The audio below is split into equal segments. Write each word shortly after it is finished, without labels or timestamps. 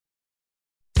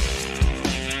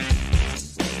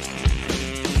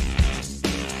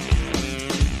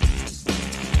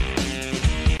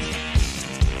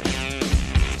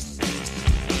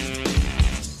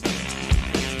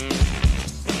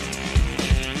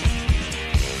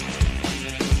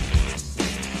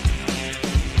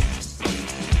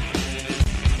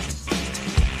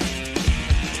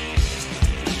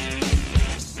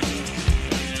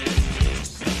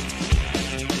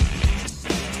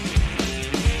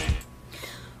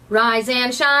Rise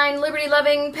and shine,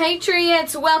 liberty-loving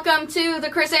patriots. Welcome to the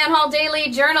Chris Ann Hall Daily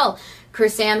Journal.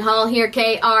 Chris Ann Hall here,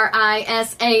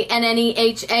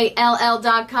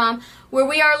 KRISANNEHALL.com, where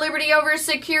we are liberty over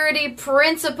security,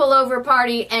 principle over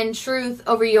party, and truth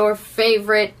over your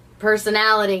favorite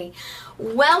personality.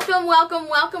 Welcome, welcome,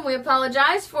 welcome. We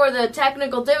apologize for the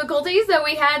technical difficulties that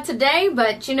we had today,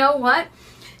 but you know what?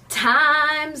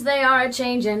 Times they are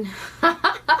a-changing.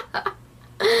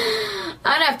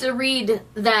 I'd have to read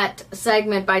that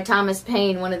segment by Thomas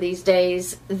Paine one of these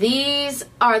days. These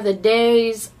are the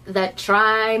days that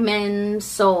try men's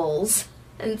souls.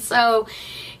 And so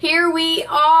here we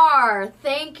are.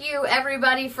 Thank you,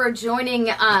 everybody, for joining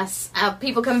us.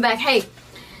 People coming back. Hey,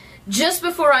 just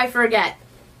before I forget,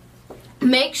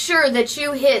 make sure that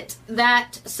you hit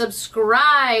that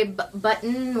subscribe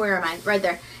button. Where am I? Right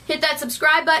there. Hit that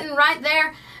subscribe button right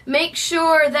there. Make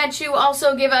sure that you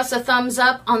also give us a thumbs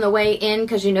up on the way in,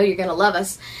 because you know you're going to love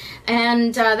us.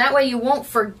 And that way you won't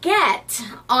forget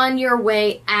on your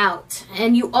way out.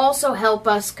 And you also help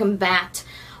us combat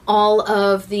all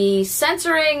of the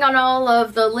censoring and all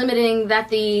of the limiting that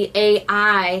the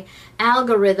AI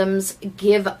algorithms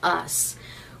give us.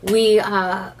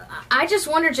 I just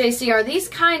wonder, JC, are these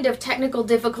kind of technical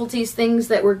difficulties things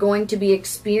that we're going to be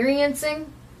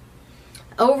experiencing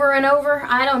over and over?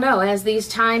 I don't know, as these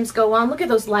times go on. Look at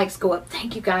those likes go up.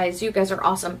 Thank you guys. You guys are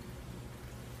awesome.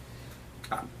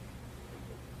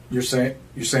 You're saying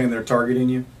they're targeting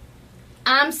you?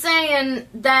 I'm saying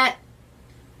that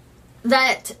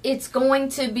it's going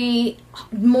to be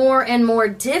more and more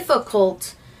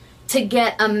difficult to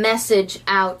get a message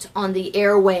out on the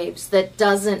airwaves that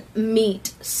doesn't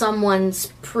meet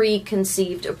someone's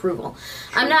preconceived approval.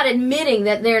 I'm not admitting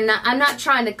that I'm not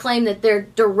trying to claim that they're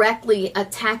directly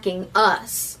attacking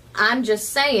us. I'm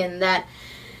just saying that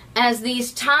as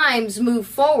these times move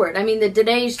forward, I mean,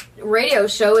 today's radio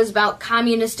show is about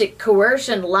communistic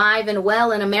coercion live and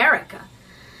well in America.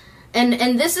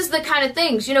 And this is the kind of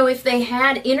things, you know, if they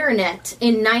had internet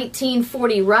in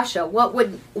 1940 Russia, what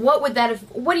do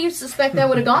you suspect that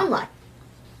would have gone like?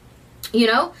 You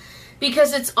know,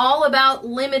 because it's all about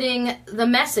limiting the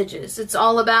messages. It's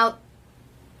all about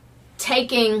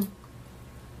taking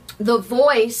the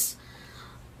voice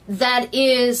that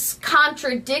is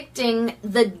contradicting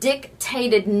the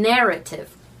dictated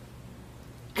narrative.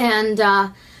 And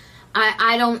I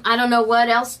don't know what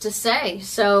else to say.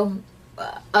 So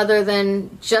other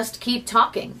than just keep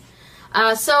talking.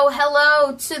 So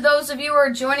hello to those of you who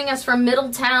are joining us from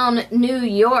Middletown, New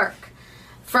York,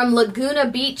 from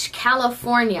Laguna Beach,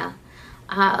 California.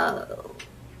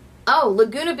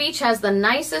 Laguna Beach has the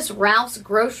nicest Ralph's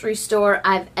grocery store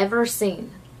I've ever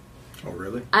seen. Oh,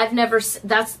 really? I've never.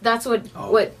 That's what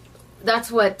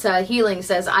Healing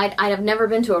says. I have never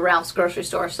been to a Ralph's grocery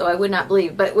store, so I would not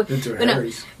believe. But been to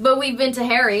Harry's. But we've been to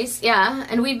Harry's, yeah,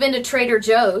 and we've been to Trader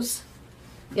Joe's.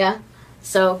 Yeah,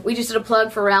 so we just did a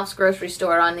plug for Ralph's grocery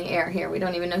store on the air here. We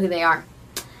don't even know who they are.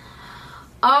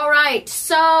 All right,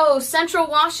 so Central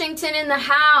Washington in the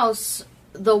house.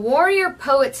 The Warrior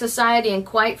Poet Society, and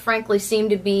quite frankly, seem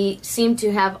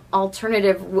to have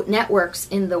alternative networks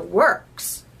in the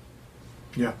works.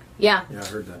 Yeah. Yeah. Yeah, I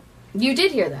heard that. You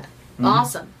did hear that. Mm-hmm.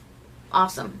 Awesome.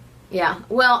 Awesome. Yeah.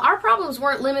 Well, our problems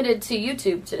weren't limited to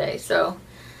YouTube today, so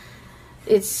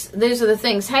these are the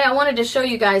things. Hey, I wanted to show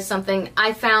you guys something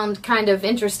I found kind of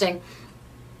interesting.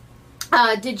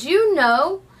 Did you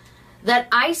know that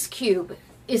Ice Cube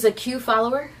is a Q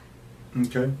follower?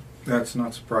 Okay. That's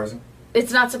not surprising.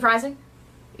 It's not surprising?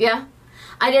 Yeah.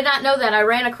 I did not know that. I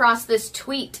ran across this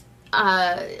tweet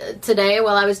today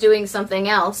while I was doing something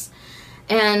else.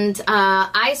 And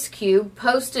Ice Cube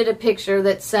posted a picture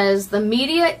that says, "The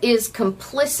media is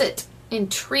complicit in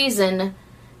treason,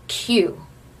 Q."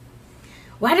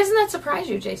 Why doesn't that surprise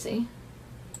you, JC?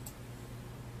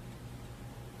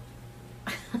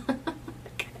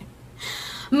 Okay.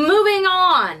 Moving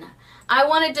on. I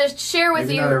wanted to share with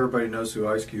Maybe you... not everybody knows who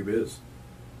Ice Cube is.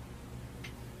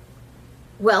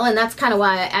 Well, and that's kind of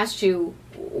why I asked you,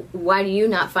 why do you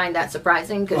not find that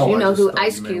surprising? Because you know who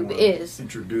Ice Cube is.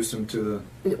 Introduce him to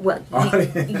the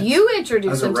audience. You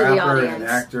introduce him to the audience. As a rapper and an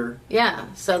actor. Yeah,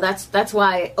 so that's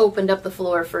why I opened up the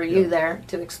floor for you there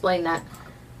to explain that.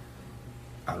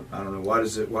 I don't know. Why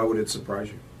would it surprise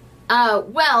you?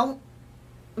 Well,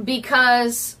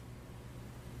 because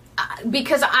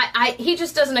he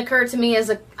just doesn't occur to me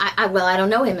as I don't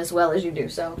know him as well as you do,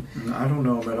 so. I don't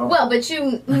know him at all. Well, but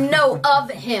you know of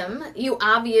him. You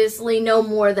obviously know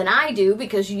more than I do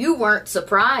because you weren't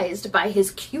surprised by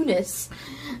his Q-ness,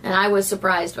 and I was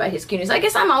surprised by his Q-ness. I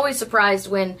guess I'm always surprised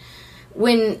when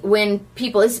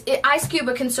people... Is Ice Cube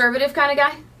a conservative kind of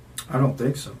guy? I don't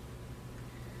think so.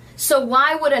 So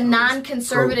why would a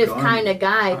non-conservative pro-gun. kind of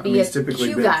guy be He's a typically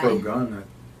Q been guy? pro-gun.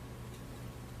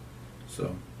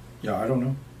 So, yeah, I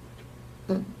don't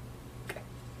know. Okay.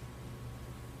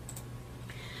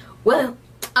 Well,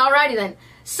 alrighty then.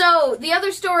 So the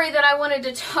other story that I wanted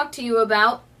to talk to you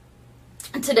about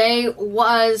today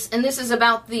was, and this is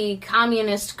about the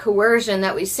communist coercion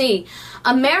that we see.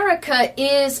 America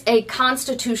is a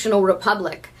constitutional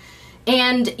republic.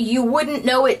 And you wouldn't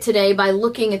know it today by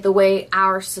looking at the way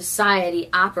our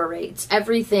society operates.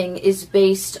 Everything is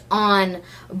based on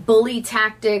bully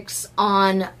tactics,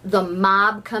 on the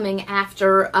mob coming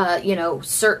after,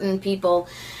 certain people.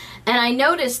 And I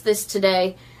noticed this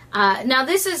today. Now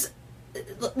this is,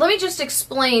 let me just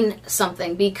explain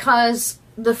something, because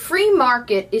the free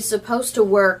market is supposed to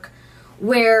work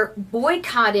where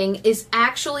boycotting is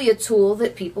actually a tool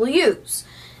that people use.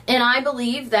 And I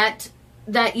believe that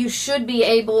you should be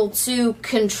able to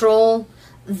control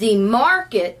the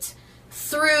market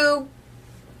through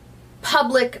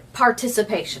public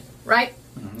participation, right?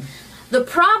 Mm-hmm. The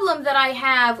problem that I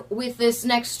have with this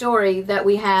next story that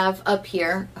we have up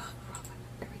here,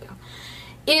 there we go,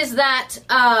 is that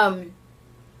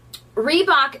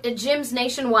Reebok gyms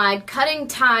nationwide cutting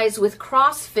ties with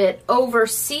CrossFit over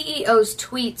CEO's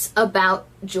tweets about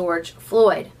George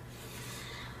Floyd.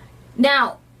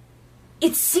 Now,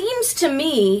 it seems to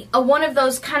me one of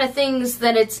those kind of things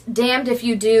that it's damned if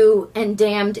you do and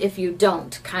damned if you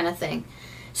don't kind of thing.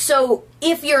 So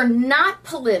if you're not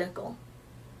political,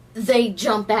 they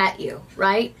jump at you,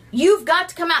 right? You've got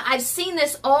to come out. I've seen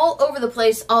this all over the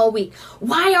place all week.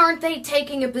 Why aren't they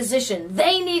taking a position?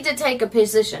 They need to take a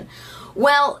position.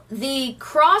 Well, the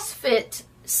CrossFit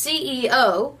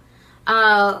CEO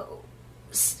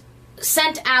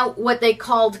sent out what they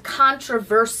called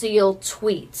controversial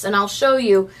tweets. And I'll show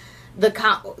you the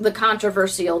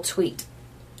controversial tweet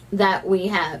that we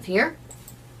have here.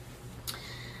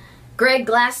 Greg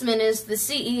Glassman is the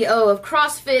CEO of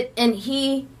CrossFit, and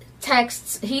he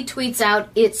tweets out,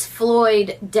 "It's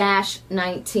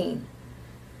Floyd-19."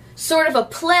 Sort of a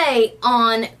play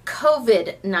on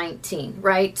COVID-19,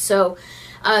 right? So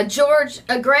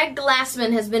Greg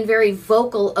Glassman has been very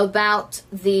vocal about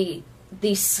the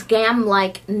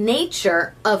scam-like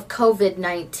nature of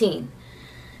COVID-19.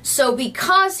 So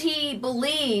because he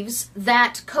believes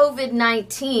that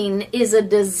COVID-19 is a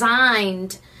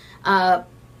designed,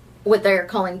 what they're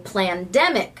calling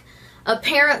pandemic,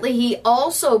 apparently he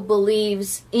also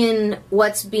believes in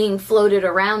what's being floated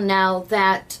around now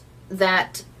that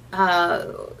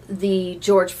the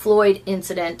George Floyd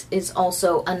incident is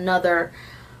also another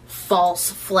false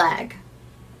flag.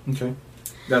 Okay.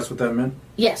 That's what that meant?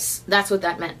 Yes, that's what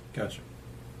that meant. Gotcha.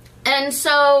 And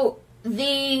so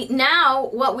now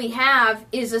what we have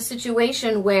is a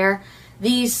situation where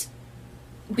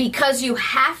because you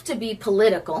have to be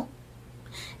political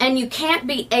and you can't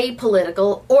be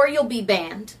apolitical or you'll be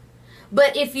banned.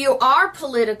 But if you are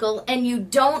political and you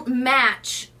don't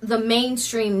match the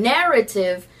mainstream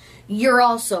narrative, you're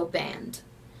also banned.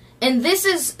 And this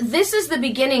is the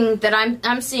beginning that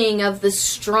I'm seeing of the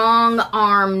strong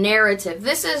arm narrative.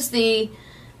 This is the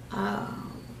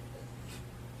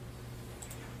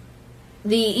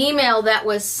email that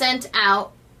was sent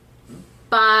out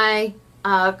by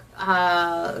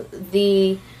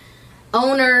the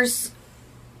owners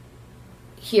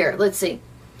here. Let's see.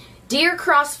 Dear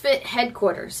CrossFit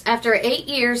headquarters, after 8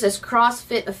 years as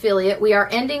CrossFit affiliate, we are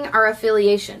ending our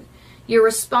affiliation. Your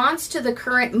response to the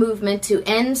current movement to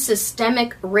end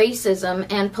systemic racism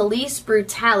and police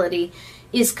brutality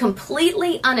is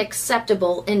completely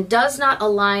unacceptable and does not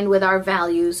align with our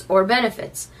values or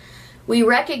benefits. We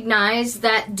recognize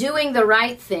that doing the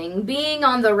right thing, being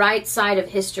on the right side of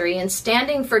history, and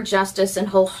standing for justice and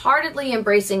wholeheartedly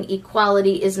embracing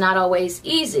equality is not always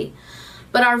easy.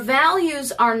 But our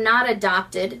values are not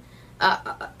adopted.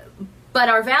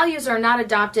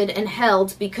 And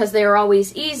held because they are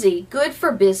always easy, good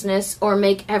for business, or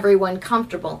make everyone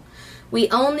comfortable. We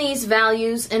own these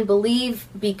values and believe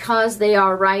because they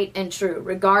are right and true.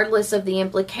 Regardless of the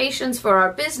implications for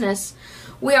our business,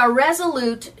 we are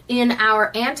resolute in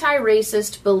our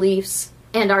anti-racist beliefs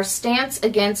and our stance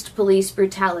against police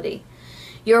brutality.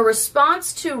 Your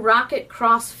response to Rocket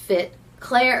CrossFit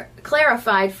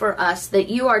clarified for us that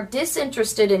you are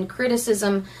disinterested in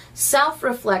criticism,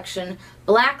 self-reflection,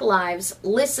 Black lives,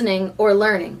 listening, or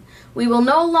learning. We will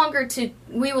no longer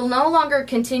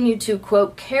continue to,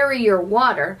 quote, carry your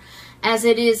water, as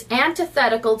it is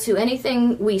antithetical to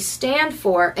anything we stand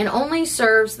for and only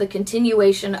serves the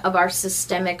continuation of our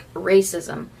systemic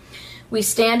racism. We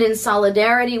stand in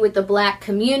solidarity with the Black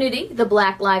community, the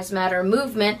Black Lives Matter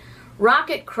movement,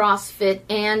 Rocket CrossFit,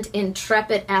 and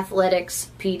Intrepid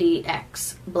Athletics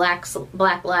PDX.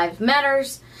 Black Lives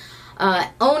Matters.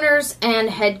 Owners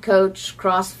and head coach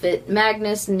CrossFit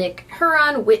Magnus Nick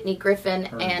Huron, Whitney Griffin,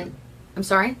 and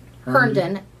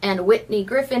Herndon, and Whitney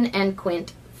Griffin and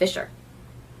Quint Fisher.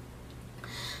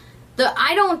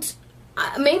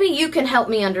 Maybe you can help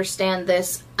me understand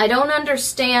this. I don't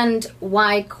understand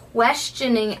why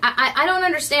questioning. I don't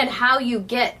understand how you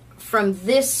get from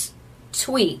this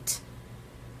tweet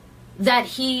that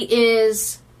he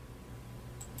is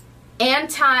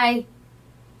anti-racist.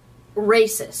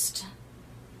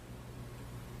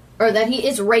 Or that he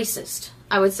is racist,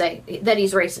 I would say, that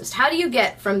he's racist. How do you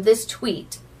get from this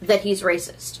tweet that he's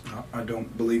racist? I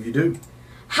don't believe you do.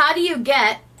 How do you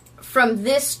get from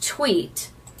this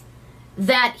tweet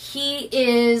that he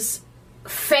is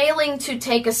failing to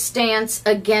take a stance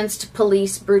against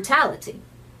police brutality?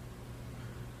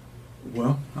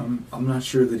 Well, I'm not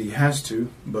sure that he has to,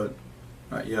 but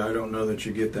yeah, I don't know that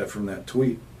you get that from that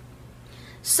tweet.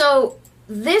 So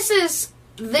this is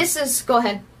go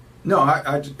ahead. No,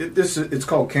 it's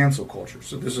called cancel culture.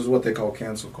 So this is what they call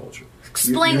cancel culture.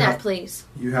 Explain that, please.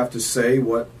 You have to say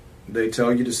what they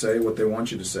tell you to say, what they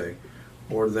want you to say,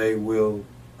 or they will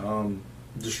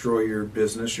destroy your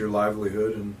business, your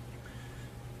livelihood, and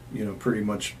pretty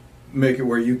much make it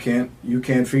where you can't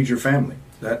feed your family.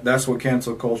 That's what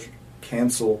cancel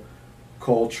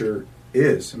culture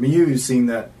is. I mean, you've seen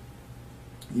that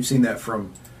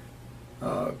from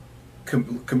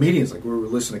comedians. Like we were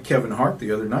listening to Kevin Hart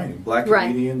the other night, and black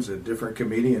comedians and different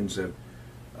comedians have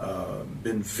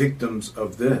been victims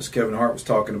of this. Kevin Hart was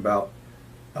talking about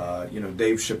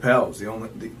Dave Chappelle's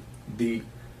the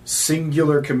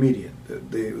singular comedian,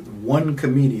 the one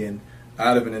comedian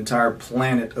out of an entire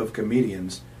planet of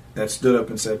comedians that stood up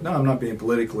and said, "No, I'm not being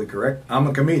politically correct. I'm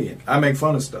a comedian. I make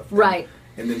fun of stuff." Right.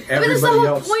 And then everybody else. But that's the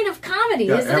whole point of comedy,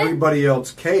 isn't it? Everybody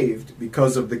else caved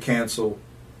because of the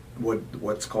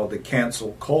what's called the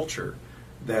cancel culture,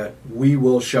 that we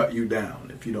will shut you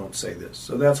down if you don't say this.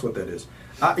 So that's what that is.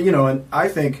 And I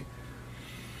think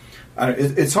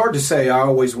it's hard to say. I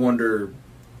always wonder,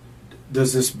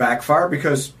 does this backfire?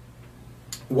 Because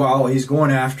while he's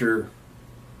going after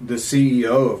the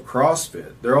CEO of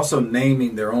CrossFit, they're also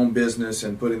naming their own business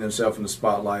and putting themselves in the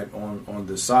spotlight on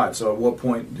this side. So at what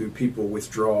point do people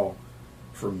withdraw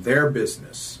from their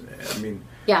business? I mean,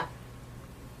 yeah,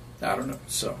 I don't know.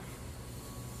 So,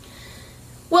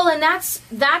 well, and that's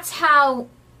how.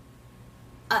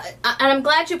 And I'm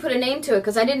glad you put a name to it,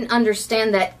 because I didn't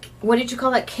understand that. What did you call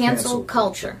that? Cancel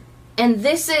culture. And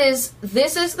this is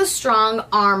the strong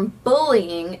arm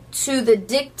bullying to the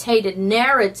dictated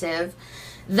narrative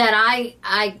that I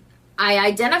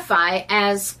identify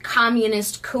as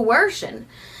communist coercion.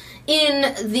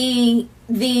 In the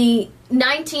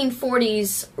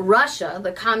 1940s Russia,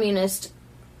 the communist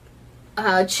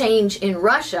change in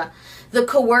Russia, the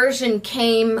coercion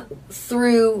came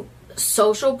through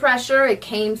social pressure, it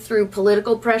came through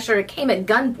political pressure, it came at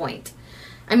gunpoint.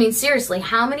 I mean, seriously,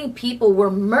 how many people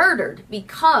were murdered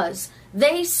because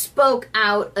they spoke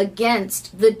out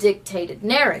against the dictated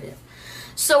narrative?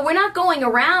 So we're not going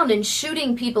around and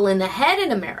shooting people in the head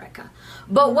in America.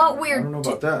 But what we're... I don't know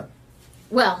about that.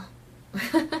 Well,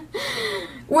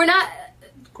 we're not...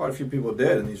 Quite a few people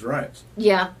dead in these riots.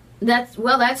 Yeah,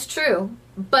 that's true.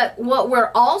 But what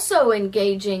we're also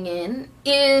engaging in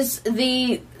is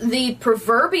the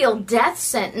proverbial death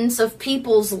sentence of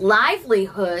people's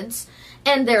livelihoods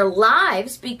and their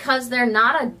lives because they're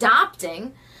not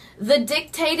adopting the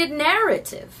dictated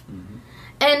narrative. Mm-hmm.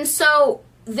 And so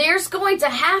there's going to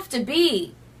have to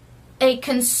be a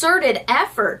concerted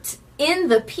effort in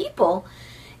the people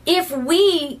if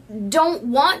we don't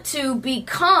want to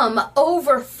become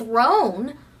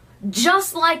overthrown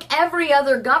just like every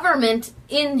other government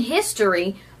in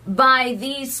history by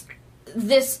this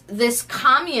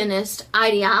communist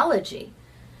ideology.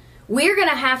 We're going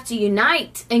to have to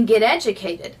unite and get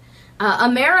educated.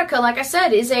 America, like I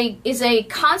said, is a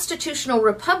constitutional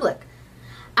republic.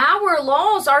 Our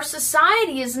laws, our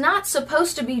society is not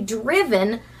supposed to be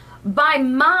driven by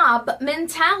mob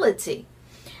mentality.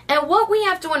 And what we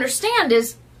have to understand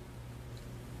is,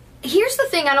 here's the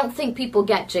thing I don't think people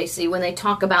get, JC, when they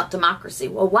talk about democracy.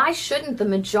 Well, why shouldn't the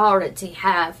majority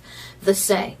have the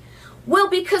say? Well,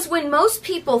 because when most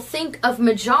people think of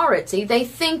majority, they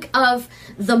think of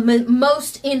the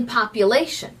most in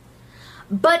population.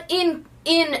 But in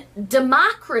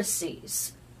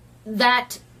democracies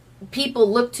that people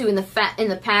look to in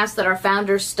the past, that our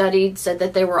founders studied, said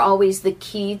that they were always the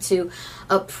key to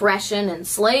oppression and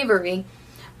slavery,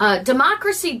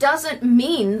 democracy doesn't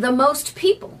mean the most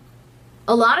people.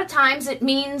 A lot of times it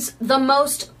means the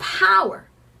most power.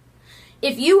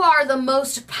 If you are the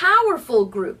most powerful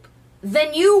group,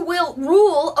 then you will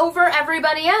rule over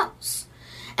everybody else.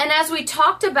 And as we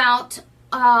talked about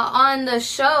on the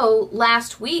show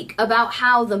last week about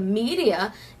how the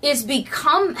media has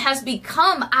become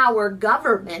our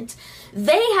government,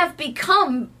 they have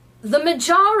become the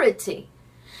majority.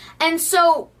 And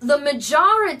so the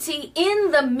majority in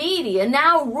the media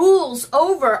now rules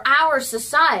over our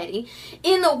society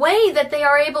in the way that they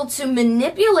are able to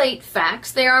manipulate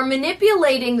facts. They are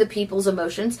manipulating the people's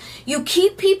emotions. You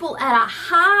keep people at a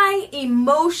high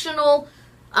emotional,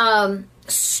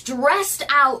 stressed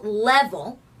out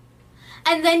level,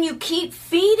 and then you keep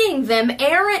feeding them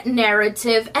errant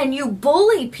narrative, and you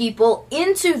bully people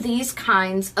into these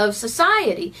kinds of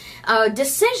society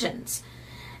decisions.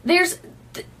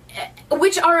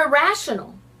 Which are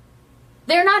irrational.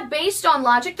 They're not based on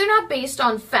logic. They're not based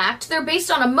on fact. They're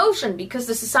based on emotion, because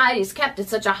the society is kept at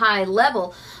such a high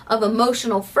level of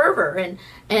emotional fervor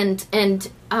and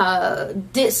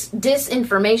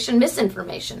disinformation,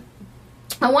 misinformation.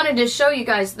 I wanted to show you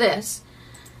guys this.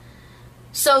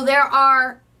 So there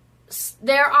are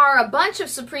a bunch of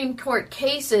Supreme Court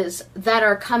cases that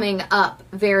are coming up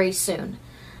very soon.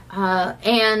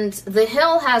 And The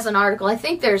Hill has an article.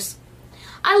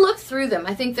 I looked through them.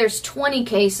 I think there's 20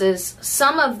 cases.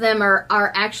 Some of them are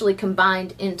actually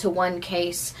combined into one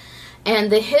case.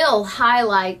 And The Hill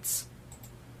highlights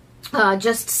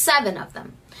just 7 of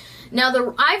them. Now,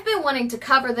 I've been wanting to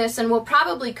cover this, and we'll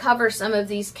probably cover some of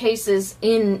these cases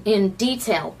in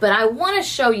detail. But I want to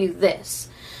show you this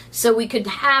so we could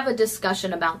have a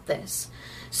discussion about this.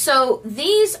 So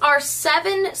these are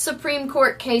 7 Supreme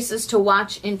Court cases to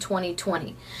watch in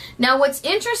 2020. Now, what's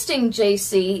interesting,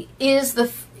 JC, is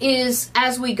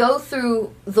as we go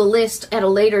through the list at a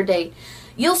later date,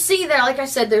 you'll see that, like I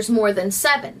said, there's more than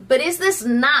 7. But is this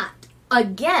not,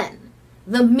 again,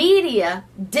 the media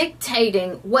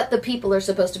dictating what the people are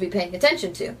supposed to be paying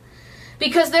attention to?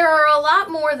 Because there are a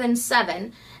lot more than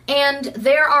 7, and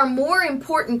there are more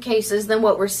important cases than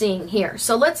what we're seeing here.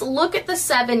 So let's look at the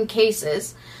 7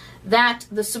 cases that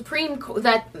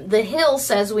the Hill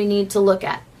says we need to look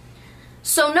at.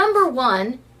 So number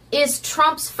 1 is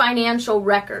Trump's financial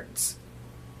records.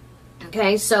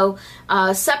 Okay, so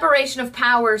separation of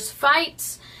powers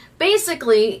fights.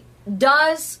 Basically,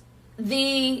 does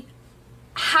the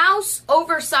House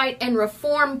Oversight and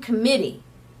Reform Committee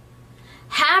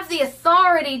have the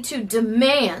authority to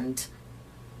demand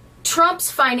Trump's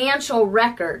financial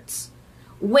records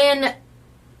when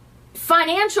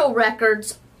financial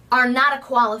records are not a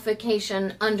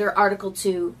qualification under Article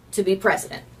 2 to be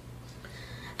president?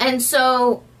 And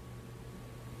so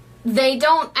they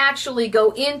don't actually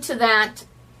go into that,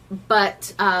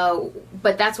 but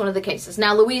that's one of the cases.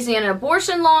 Now, Louisiana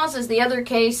abortion laws is the other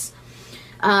case.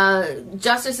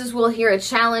 Justices will hear a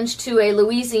challenge to a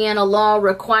Louisiana law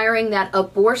requiring that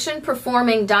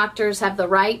abortion-performing doctors have the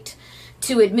right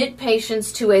to admit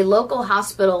patients to a local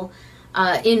hospital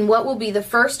in what will be the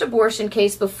first abortion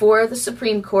case before the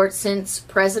Supreme Court since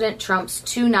President Trump's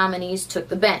 2 nominees took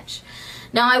the bench.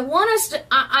 Now,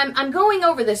 I'm going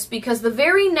over this because the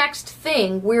very next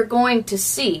thing we're going to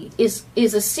see is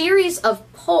a series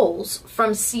of polls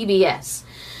from CBS.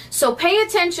 So pay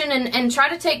attention and try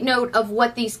to take note of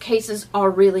what these cases are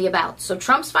really about. So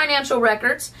Trump's financial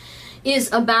records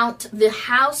is about the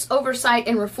House Oversight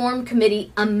and Reform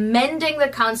Committee amending the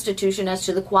Constitution as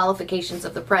to the qualifications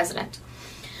of the president.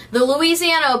 The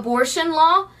Louisiana abortion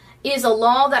law is a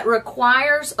law that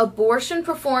requires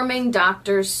abortion-performing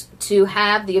doctors to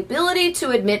have the ability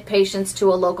to admit patients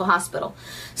to a local hospital.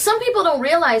 Some people don't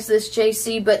realize this,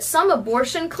 JC, but some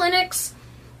abortion clinics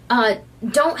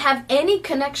don't have any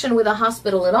connection with a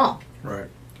hospital at all. Right.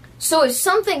 So if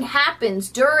something happens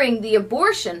during the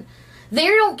abortion, they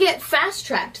don't get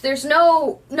fast-tracked. There's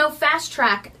no fast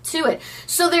track to it.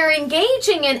 So they're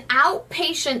engaging in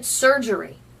outpatient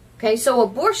surgery. Okay, so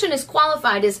abortion is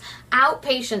qualified as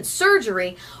outpatient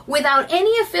surgery without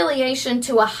any affiliation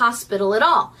to a hospital at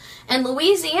all. And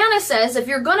Louisiana says if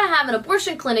you're going to have an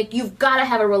abortion clinic, you've got to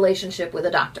have a relationship with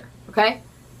a doctor. Okay?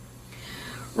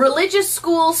 Religious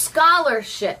school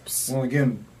scholarships. Well,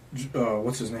 again,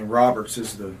 what's his name? Roberts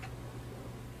is the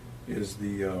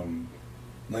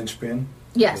linchpin.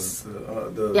 Yes.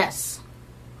 The yes.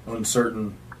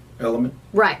 Uncertain element.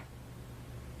 Right.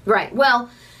 Right. Well,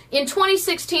 in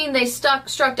 2016, they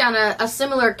struck down a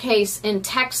similar case in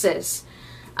Texas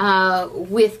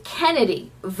with Kennedy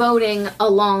voting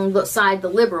alongside the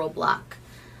liberal bloc.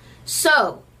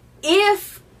 So,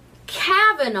 if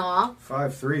Kavanaugh...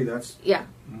 5-3, that's... Yeah.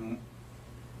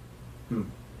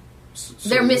 So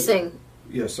they're missing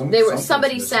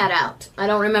Somebody sat out. I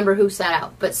don't remember who sat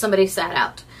out, but somebody sat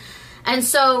out. And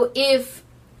so if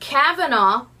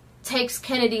Kavanaugh takes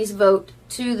Kennedy's vote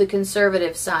to the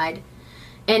conservative side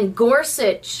and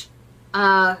Gorsuch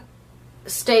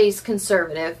stays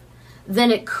conservative,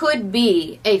 then it could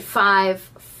be a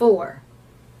 5-4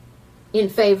 in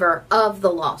favor of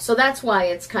the law. So that's why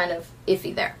it's kind of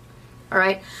iffy there. All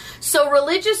right. So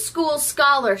religious school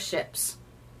scholarships.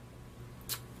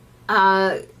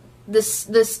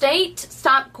 The state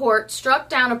top court struck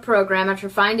down a program after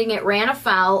finding it ran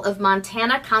afoul of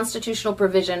Montana constitutional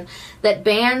provision that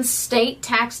bans state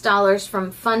tax dollars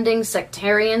from funding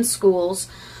sectarian schools,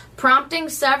 prompting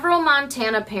several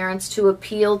Montana parents to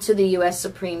appeal to the U.S.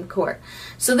 Supreme Court.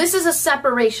 So this is a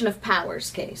separation of powers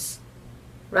case,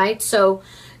 right? So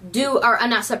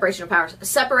not separation of powers,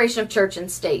 separation of church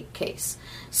and state case.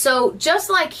 So just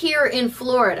like here in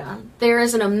Florida, there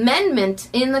is an amendment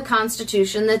in the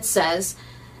Constitution that says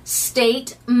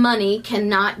state money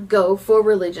cannot go for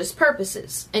religious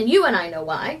purposes. And you and I know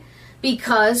why.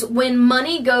 Because when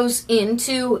money goes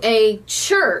into a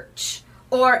church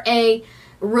or a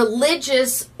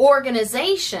religious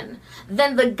organization,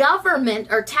 then the government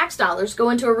or tax dollars go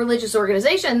into a religious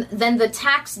organization, then the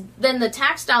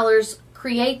tax dollars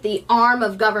create the arm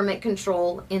of government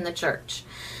control in the church.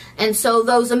 And so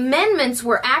those amendments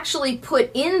were actually put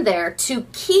in there to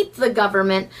keep the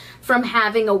government from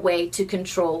having a way to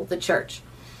control the church.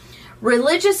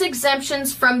 Religious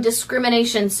exemptions from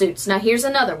discrimination suits. Now here's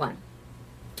another one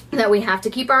that we have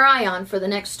to keep our eye on for the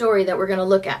next story that we're going to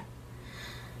look at.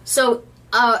 So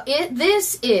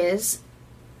this is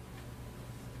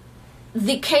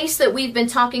the case that we've been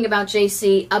talking about,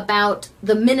 JC, about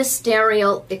the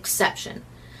ministerial exception.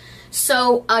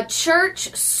 So a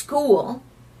church school,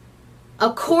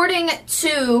 according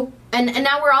to, and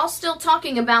now we're all still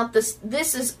talking about this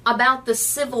is about the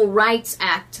Civil Rights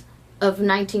Act of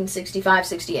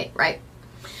 1965-68, right?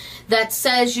 That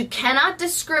says you cannot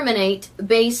discriminate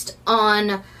based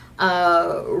on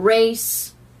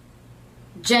race,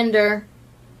 gender,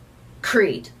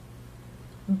 creed.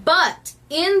 But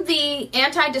in the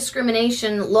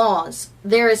anti-discrimination laws,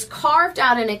 there is carved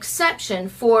out an exception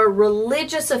for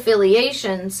religious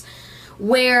affiliations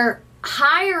where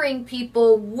hiring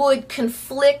people would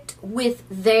conflict with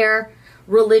their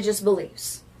religious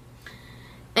beliefs.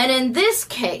 And in this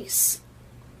case,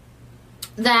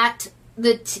 that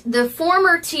the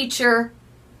former teacher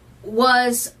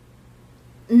was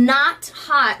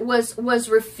was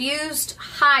refused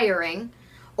hiring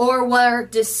or were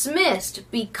dismissed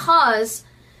because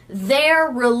their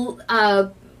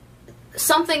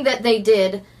something that they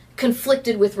did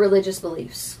conflicted with religious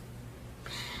beliefs.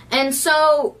 And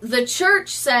so the church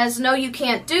says, no, you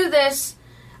can't do this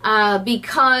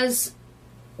because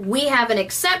we have an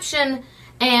exception.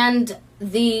 And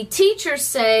the teachers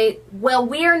say, well,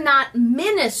 we're not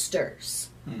ministers.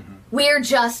 Mm-hmm. We're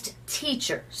just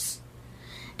teachers.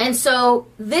 And so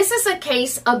this is a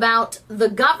case about the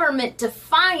government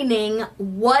defining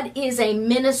what is a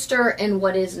minister and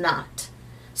what is not.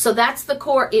 So that's the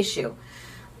core issue.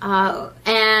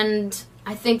 And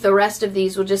I think the rest of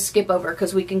these we'll just skip over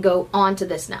because we can go on to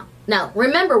this now. Now,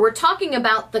 remember, we're talking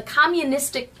about the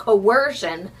communistic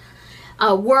coercion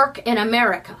work in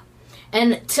America.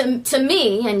 And to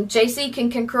me, and JC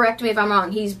can correct me if I'm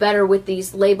wrong, he's better with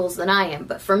these labels than I am,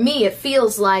 but for me it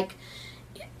feels like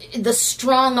the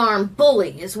strong-arm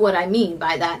bully is what I mean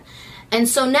by that. And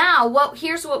so now,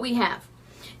 here's what we have.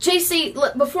 JC,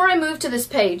 before I move to this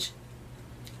page,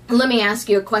 let me ask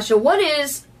you a question. What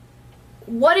is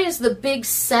the big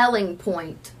selling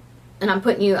point? And I'm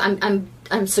putting you, I'm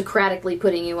Socratically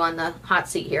putting you on the hot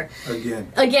seat here.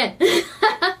 Again.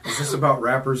 Is this about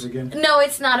rappers again? No,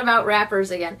 it's not about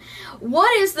rappers again.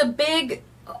 What is the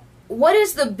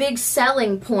big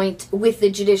selling point with the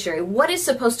judiciary? What is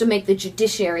supposed to make the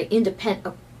judiciary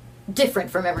different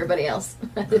from everybody else?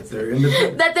 That they're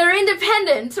independent. That they're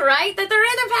independent, right? That they're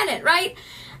independent, right?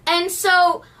 And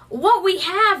so what we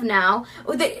have now,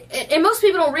 and most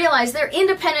people don't realize, they're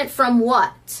independent from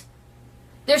what?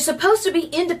 They're supposed to be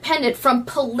independent from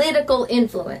political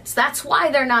influence. That's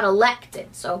why they're not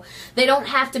elected. So they don't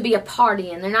have to be a party,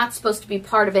 and they're not supposed to be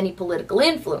part of any political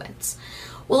influence.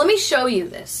 Well, let me show you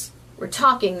this. We're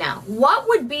talking now. What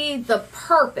would be the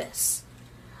purpose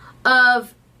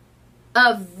of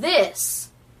this?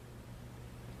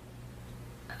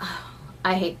 Oh,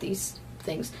 I hate these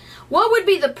things. What would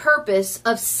be the purpose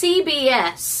of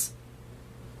CBS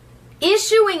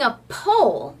issuing a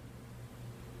poll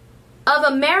of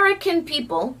American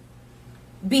people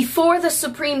before the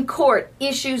Supreme Court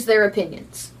issues their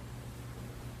opinions?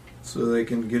 So they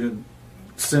can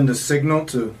send a signal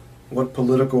to what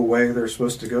political way they're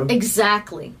supposed to go?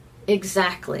 Exactly.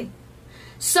 Exactly.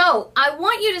 So, I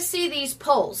want you to see these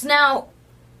polls. Now,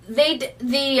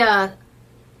 the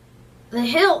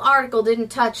Hill article didn't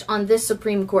touch on this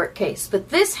Supreme Court case, but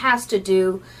this has to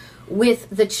do with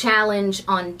the challenge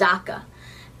on DACA.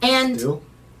 And Still?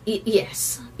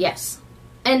 Yes.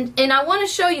 And I want to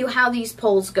show you how these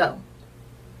polls go.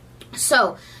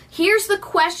 So, here's the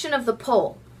question of the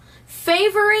poll.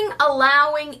 Favoring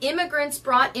allowing immigrants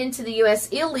brought into the U.S.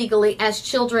 illegally as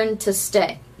children to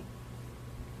stay.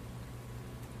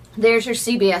 There's your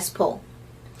CBS poll.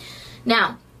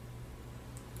 Now,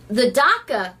 the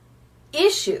DACA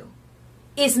issue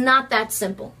is not that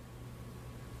simple.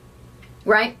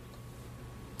 Right?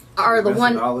 Are the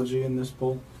methodology in this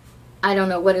poll? I don't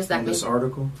know. What does that mean? In this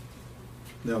article?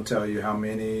 They'll tell you how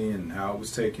many and how it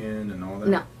was taken and all that?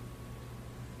 No.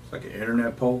 It's like an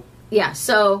internet poll? Yeah,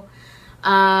 so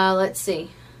let's see.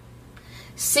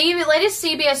 Latest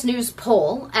CBS News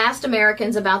poll asked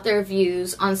Americans about their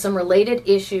views on some related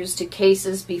issues to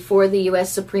cases before the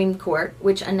U.S. Supreme Court,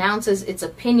 which announces its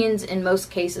opinions in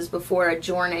most cases before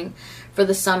adjourning for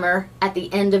the summer at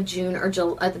the end of June or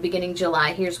at the beginning of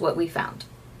July. Here's what we found.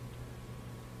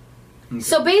 Okay.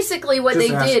 So basically what they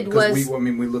did was...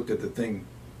 we looked at the thing,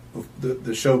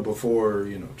 the show before,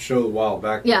 show a while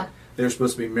back. Yeah. They're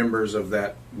supposed to be members of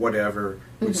that whatever,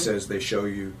 which says they show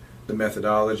you the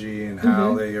methodology and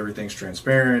how everything's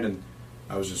transparent, and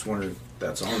I was just wondering if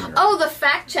that's on there. Oh, the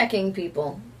fact-checking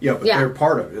people. Yeah, but they're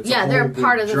part of it. It's they're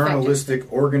part of the journalistic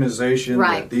organization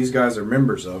that these guys are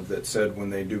members of that said when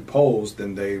they do polls,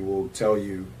 then they will tell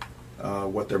you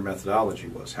what their methodology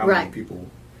was, how many people,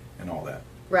 and all that.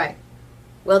 Right.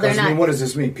 Well, they're not. What does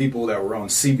this mean? People that were on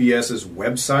CBS's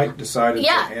website decided to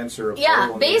answer a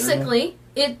poll on basically,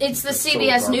 it's the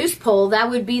CBS News poll.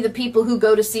 That would be the people who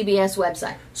go to CBS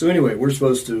website. So anyway, we're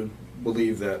supposed to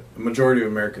believe that a majority of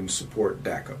Americans support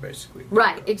DACA, basically.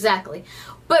 Right, exactly.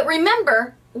 But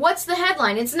remember, what's the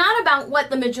headline? It's not about what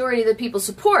the majority of the people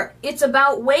support. It's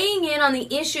about weighing in on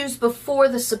the issues before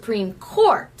the Supreme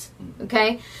Court.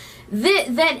 Okay?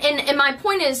 And my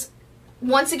point is,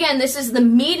 once again, this is the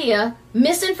media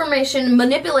misinformation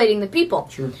manipulating the people.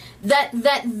 Sure. That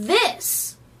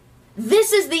this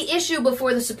is the issue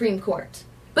before the Supreme Court.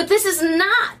 But this is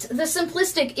not the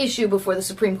simplistic issue before the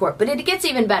Supreme Court. But it gets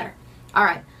even better. All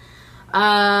right.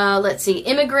 Let's see.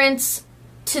 Immigrants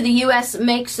to the U.S.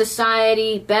 make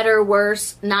society better,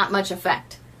 worse, not much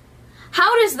effect.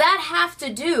 How does that have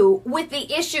to do with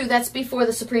the issue that's before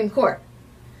the Supreme Court?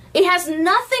 It has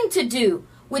nothing to do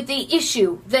with the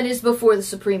issue that is before the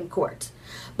Supreme Court.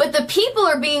 But the people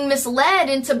are being misled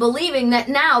into believing that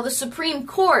now the Supreme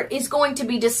Court is going to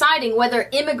be deciding whether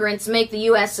immigrants make the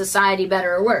U.S. society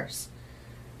better or worse.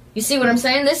 You see what I'm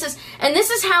saying? This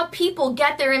is how people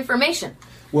get their information.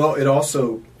 Well, it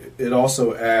also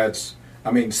adds,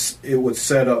 it would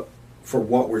set up for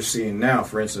what we're seeing now,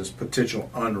 for instance, potential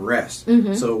unrest.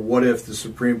 So what if the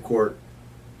Supreme Court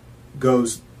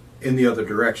goes in the other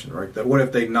direction, right? That what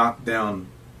if they knock down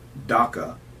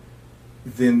DACA?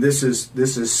 Then this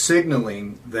is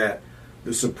signaling that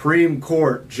the Supreme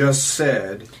Court just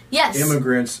said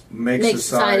immigrants make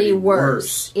society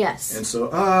worse. Yes. And so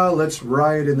let's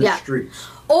riot in the streets.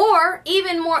 Or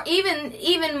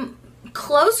even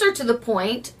closer to the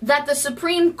point that the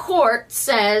Supreme Court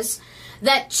says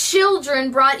that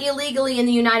children brought illegally in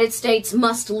the United States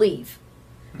must leave.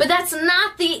 But that's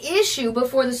not the issue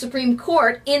before the Supreme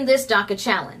Court in this DACA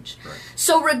challenge. Right.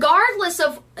 So regardless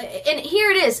of, and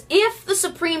here it is, if the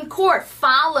Supreme Court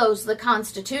follows the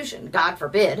Constitution, God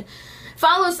forbid,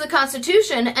 follows the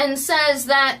Constitution and says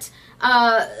that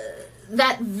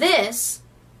that this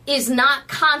is not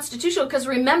constitutional, because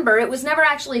remember, it was never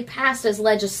actually passed as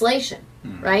legislation,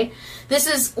 right? This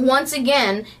is, once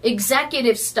again,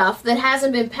 executive stuff that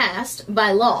hasn't been passed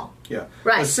by law. Yeah.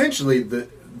 Right. Essentially,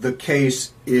 the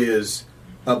case is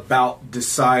about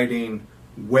deciding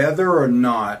whether or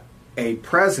not a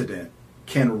president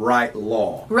can write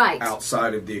law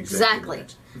outside of the executive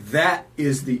branch. That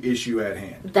is the issue at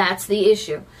hand. That's the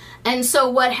issue. And so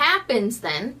what happens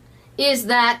then is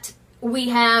that we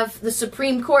have the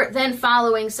Supreme Court then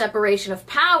following separation of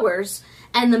powers,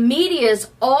 and the media's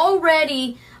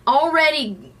already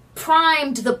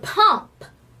primed the pump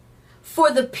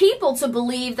for the people to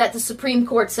believe that the Supreme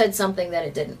Court said something that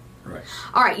it didn't. Right.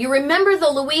 All right, you remember the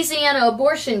Louisiana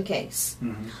abortion case?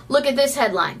 Look at this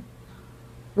headline.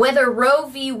 Whether Roe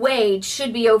v. Wade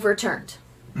should be overturned.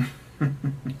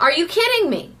 Are you kidding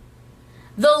me?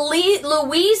 The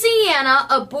Louisiana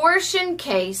abortion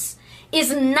case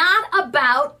is not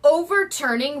about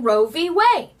overturning Roe v.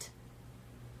 Wade.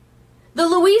 The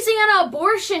Louisiana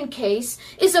abortion case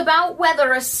is about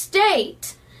whether a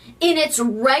state, in its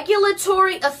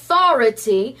regulatory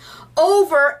authority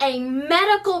over a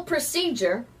medical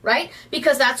procedure, right?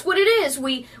 Because that's what it is.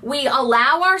 We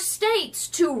allow our states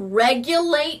to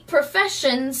regulate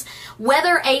professions,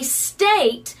 whether a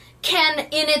state can,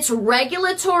 in its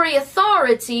regulatory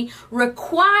authority,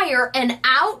 require an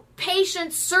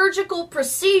outpatient surgical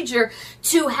procedure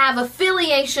to have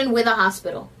affiliation with a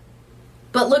hospital.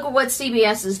 But look at what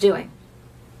CBS is doing.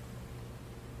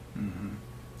 Mm-hmm.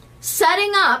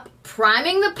 Setting up,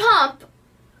 priming the pump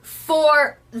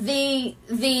for the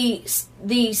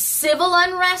civil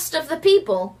unrest of the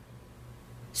people,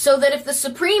 so that if the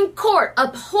Supreme Court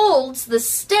upholds the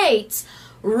state's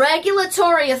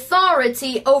regulatory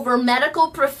authority over medical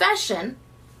profession,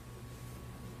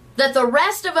 that the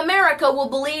rest of America will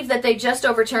believe that they just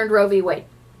overturned Roe v. Wade.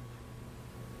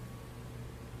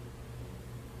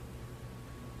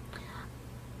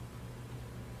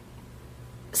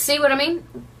 See what I mean?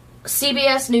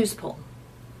 CBS News poll.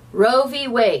 Roe v.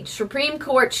 Wade. Supreme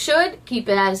Court should keep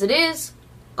it as it is,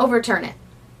 overturn it.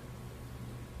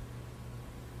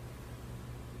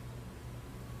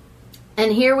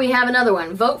 And here we have another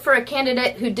one. Vote for a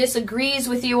candidate who disagrees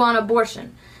with you on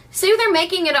abortion. See, they're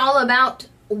making it all about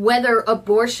whether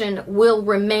abortion will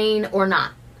remain or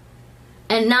not.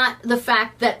 And not the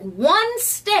fact that one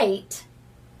state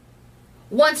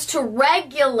wants to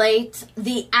regulate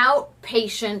the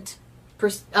outpatient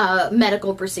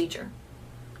medical procedure.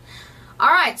 All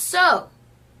right, so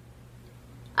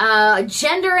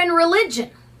gender and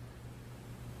religion.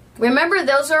 Remember,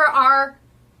 those are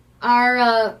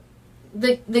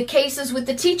the cases with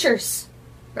the teachers,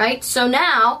 right? So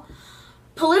now,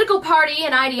 political party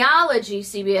and ideology,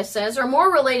 CBS says, are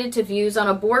more related to views on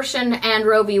abortion and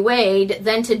Roe v. Wade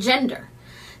than to gender.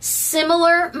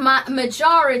 Similar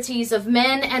majorities of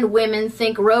men and women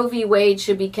think Roe v. Wade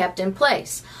should be kept in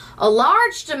place. A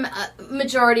large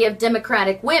majority of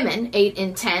Democratic women, 8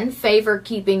 in 10, favor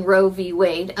keeping Roe v.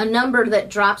 Wade, a number that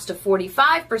drops to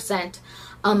 45%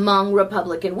 among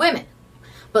Republican women.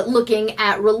 But looking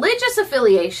at religious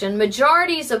affiliation,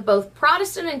 majorities of both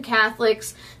Protestant and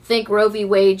Catholics think Roe v.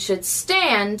 Wade should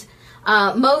stand.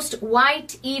 Most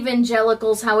white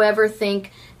evangelicals, however,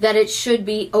 think that it should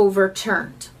be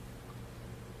overturned.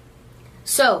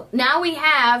 So now we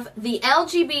have the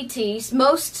LGBTs.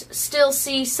 Most still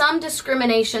see some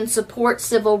discrimination, support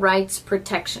civil rights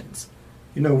protections.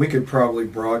 You know, we could probably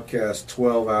broadcast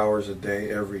 12 hours a day,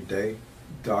 every day,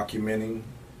 documenting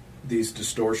these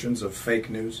distortions of fake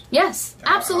news. Yes,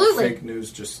 absolutely. How fake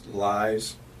news just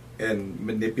lies and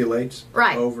manipulates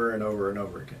over and over and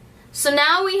over again. So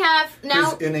now we have...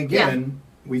 And again,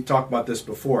 we talked about this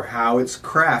before, how it's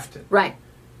crafted. Right.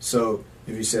 So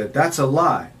if you said, that's a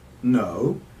lie.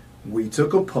 No, we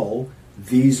took a poll.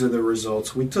 These are the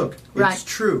results we took. Right. It's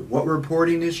true. What we're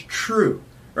reporting is true.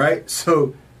 Right?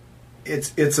 So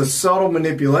it's a subtle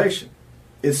manipulation.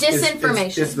 It's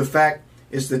disinformation. It's the fact,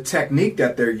 it's the technique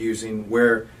that they're using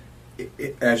where,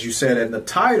 as you said in the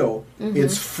title,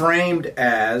 it's framed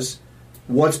as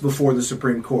what's before the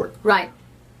Supreme Court. Right.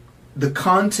 The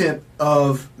content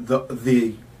of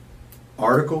the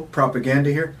article,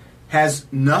 propaganda here, has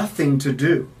nothing to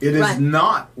do. It is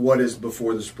not what is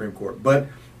before the Supreme Court, but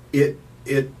it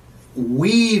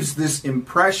weaves this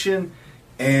impression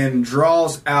and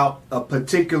draws out a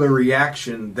particular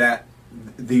reaction that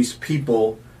these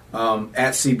people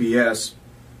at CBS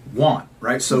want,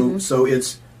 right? So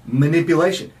it's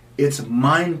manipulation, it's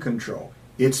mind control,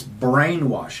 it's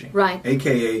brainwashing, right?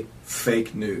 AKA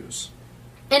fake news.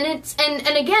 And it's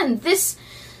and again, this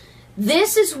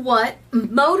is what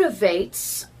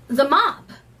motivates the mob.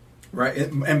 Right.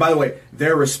 And by the way,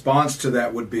 their response to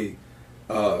that would be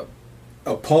a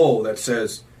poll that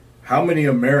says, how many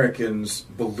Americans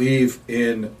believe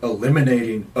in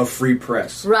eliminating a free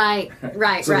press? Right.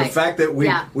 So the fact that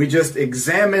we just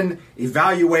examined,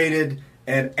 evaluated,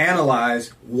 and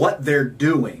analyzed what they're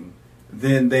doing,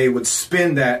 then they would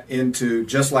spin that into,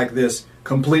 just like this,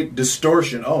 complete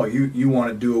distortion. Oh, you want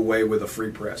to do away with a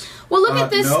free press. Well, look at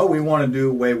this. No, we want to do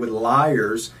away with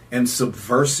liars and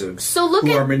subversives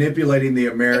who are manipulating the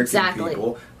American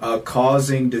people,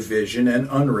 causing division and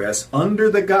unrest under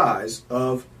the guise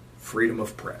of freedom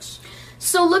of press.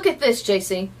 So look at this,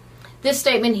 JC. This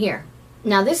statement here.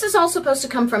 Now, this is all supposed to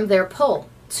come from their poll,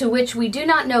 to which we do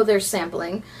not know their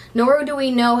sampling, nor do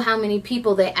we know how many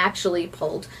people they actually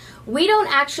polled. We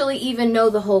don't actually even know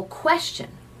the whole question,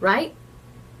 right?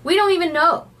 We don't even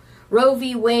know. Roe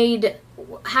v. Wade,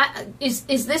 is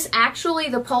this actually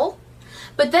the poll?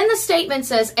 But then the statement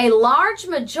says, a large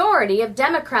majority of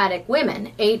Democratic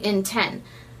women, 8 in 10,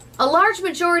 A large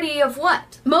majority of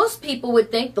what? Most people would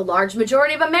think the large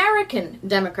majority of American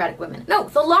Democratic women. No,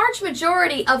 the large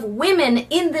majority of women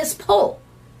in this poll,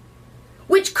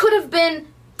 which could have been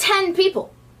 10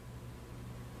 people,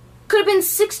 could have been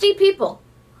 60 people,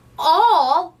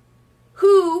 all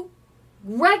who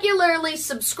regularly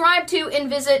subscribe to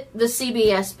and visit the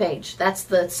CBS page. That's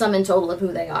the sum and total of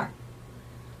who they are.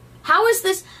 How is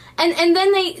this? And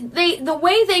then they the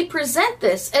way they present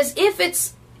this as if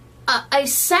it's a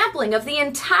sampling of the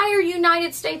entire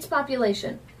United States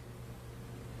population.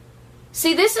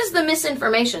 See, this is the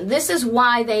misinformation. This is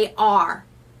why they are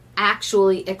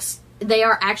actually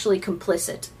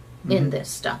complicit in this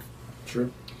stuff.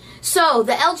 Sure. So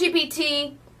the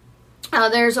LGBT,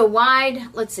 there's a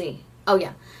wide. Let's see. Oh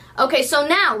yeah. Okay. So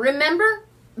now remember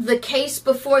the case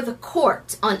before the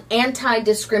court on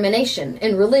anti-discrimination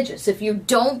in religious. If you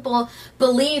don't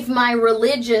believe my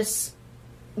religious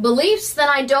beliefs, then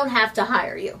I don't have to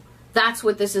hire you. That's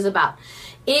what this is about.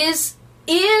 Is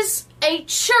a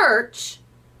church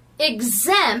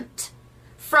exempt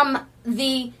from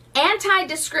the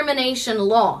anti-discrimination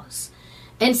laws?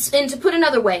 And to put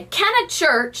another way, can a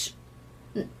church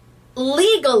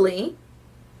legally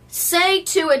say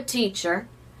to a teacher,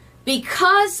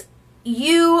 because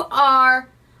you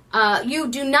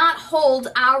do not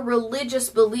hold our religious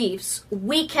beliefs,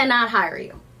 we cannot hire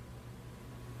you?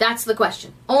 That's the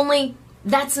question. Only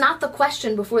that's not the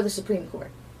question before the Supreme Court.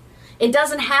 It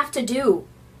doesn't have to do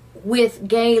with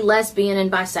gay, lesbian,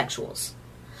 and bisexuals.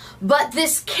 But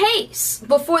this case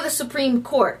before the Supreme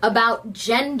Court about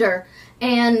gender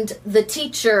and the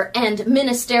teacher and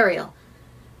ministerial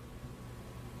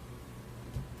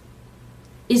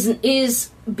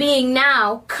is being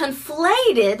now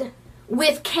conflated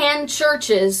with, can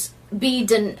churches be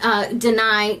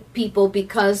deny people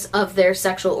because of their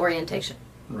sexual orientation?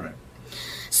 Right.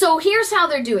 So here's how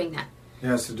they're doing that. It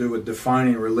has to do with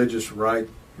defining religious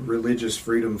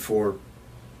freedom for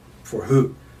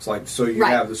who. It's like, so you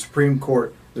have the Supreme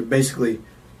Court, they're basically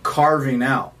carving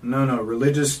out, no,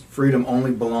 religious freedom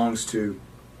only belongs to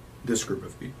this group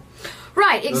of people.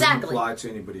 Right, exactly. Doesn't apply to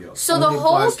anybody else. So only the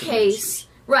whole case,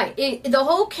 the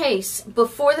whole case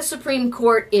before the Supreme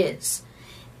Court is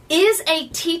a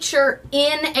teacher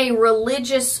in a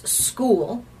religious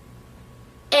school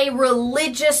a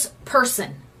religious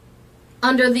person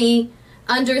under the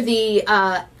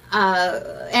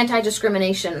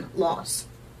anti-discrimination laws,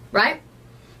 right?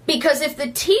 Because if the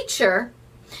teacher,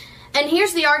 and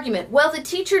here's the argument, well, the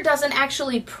teacher doesn't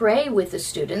actually pray with the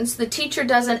students, the teacher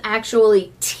doesn't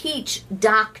actually teach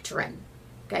doctrine,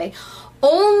 okay?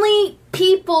 Only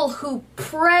people who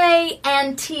pray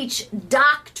and teach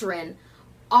doctrine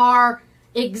are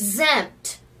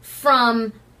exempt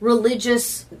from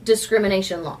religious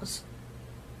discrimination laws.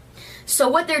 So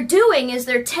what they're doing is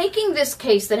they're taking this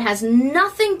case that has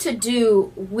nothing to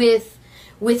do with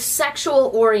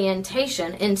sexual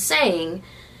orientation and saying,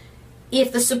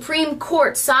 if the Supreme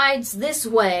Court sides this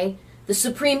way, the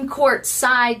Supreme Court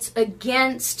sides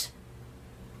against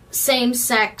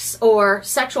same-sex or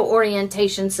sexual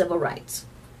orientation civil rights,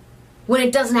 when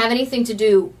it doesn't have anything to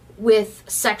do with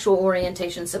sexual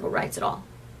orientation civil rights at all.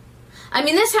 I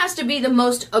mean, this has to be the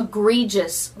most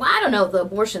egregious. Well, I don't know. The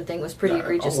abortion thing was pretty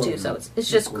egregious too. So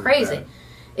it's just crazy. Bad.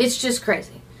 It's just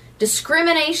crazy.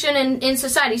 Discrimination in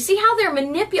society. See how they're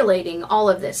manipulating all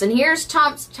of this. And here's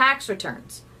Trump's tax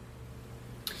returns.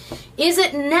 Is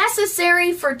it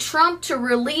necessary for Trump to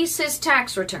release his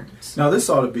tax returns? Now that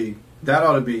ought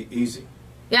to be easy.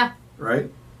 Yeah. Right?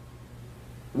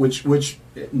 Which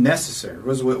necessary?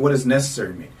 What does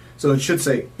necessary mean? So it should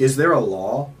say, is there a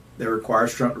law that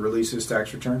requires Trump to release his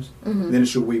tax returns? Mm-hmm. Then it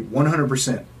should be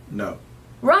 100% no.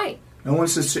 Right.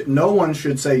 No one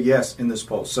should say yes in this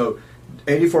poll. So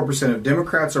 84% of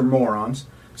Democrats are morons,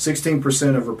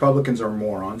 16% of Republicans are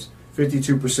morons,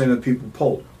 52% of people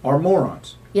polled are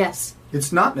morons. Yes.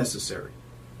 It's not necessary.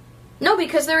 No,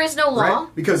 because there is no law. Right?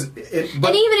 Because and even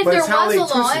if there was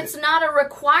a law, it's not a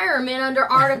requirement under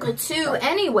Article 2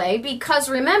 anyway, because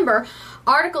remember,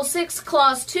 Article 6,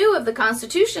 Clause 2 of the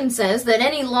Constitution says that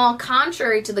any law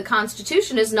contrary to the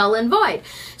Constitution is null and void.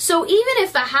 So even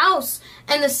if the House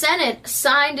and the Senate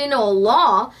signed into a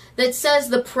law that says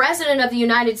the President of the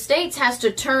United States has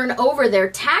to turn over their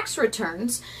tax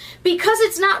returns, because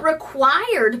it's not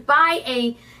required by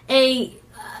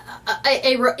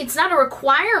it's not a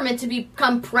requirement to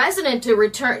become president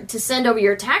to send over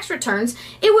your tax returns,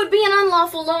 it would be an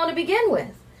unlawful law to begin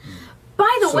with.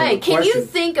 By the way, can you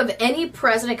think of any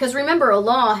president, because remember, a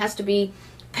law has to be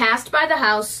passed by the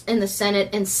House and the Senate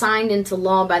and signed into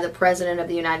law by the President of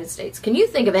the United States. Can you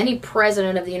think of any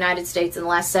President of the United States in the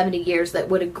last 70 years that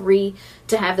would agree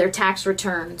to have their tax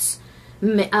returns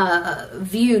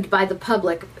viewed by the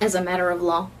public as a matter of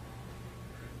law?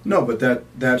 No, but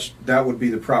that would be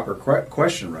the proper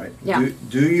question, right? Yeah.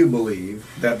 Do you believe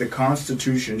that the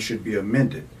Constitution should be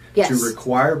amended Yes. to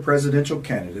require presidential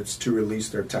candidates to release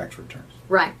their tax returns?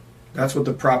 Right. That's what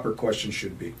the proper question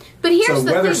should be. But here's so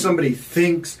the whether thing. somebody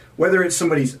thinks, whether it's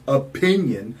somebody's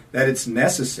opinion that it's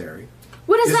necessary,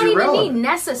 What does is that even irrelevant. mean,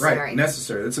 necessary? Right,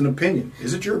 necessary. It's an opinion.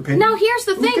 Is it your opinion? Now, here's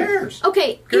the thing. Who cares?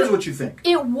 Okay. Who cares what you think?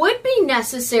 It would be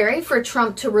necessary for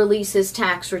Trump to release his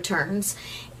tax returns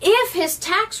if his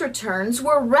tax returns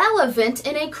were relevant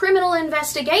in a criminal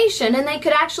investigation and they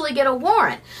could actually get a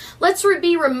warrant. Let's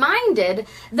be reminded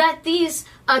that these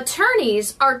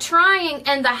attorneys are trying,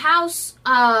 and the House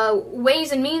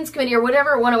Ways and Means Committee, or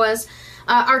whatever one it was,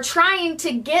 are trying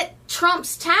to get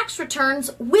Trump's tax returns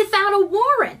without a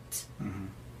warrant. Mm-hmm.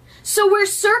 So we're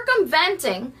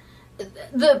circumventing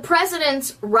the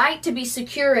president's right to be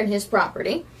secure in his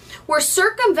property. We're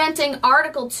circumventing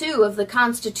Article 2 of the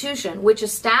Constitution, which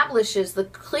establishes the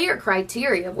clear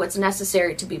criteria of what's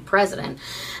necessary to be president.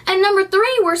 And number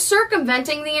 3, we're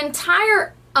circumventing the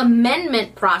entire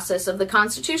amendment process of the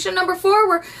Constitution. Number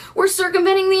 4, we're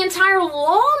circumventing the entire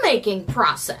lawmaking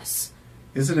process.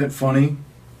 Isn't it funny?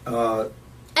 And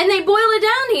they boil it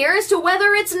down here as to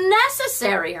whether it's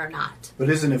necessary or not. But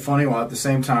isn't it funny? While at the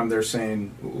same time they're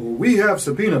saying, we have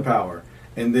subpoena power.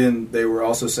 And then they were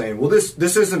also saying, well, this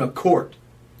isn't a court.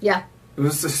 Yeah.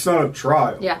 It's not a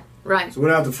trial. Yeah, right. So we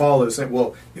don't have to follow this.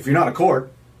 Well, if you're not a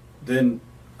court, then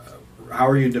how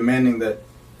are you demanding that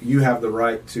you have the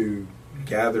right to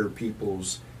gather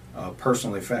people's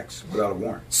personal effects without a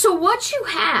warrant? So what you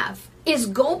have is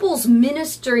Goebbels'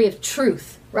 Ministry of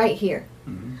Truth right here.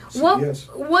 Mm-hmm. CBS.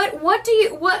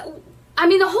 I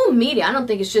mean, the whole media, I don't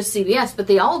think it's just CBS, but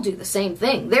they all do the same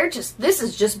thing. This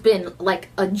has just been like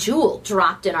a jewel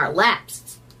dropped in our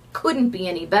laps. It couldn't be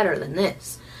any better than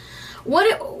this.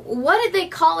 What did they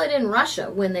call it in Russia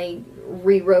when they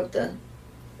rewrote the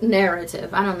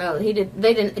narrative? I don't know.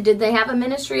 Did they have a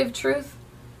Ministry of Truth?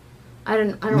 I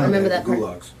don't remember that the part.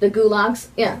 gulags. The gulags?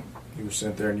 Yeah. You were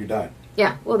sent there and you died.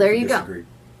 Yeah. Well, there you go.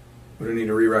 We don't need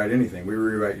to rewrite anything. We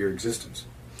rewrite your existence.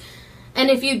 And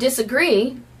if you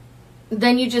disagree,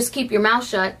 then you just keep your mouth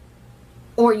shut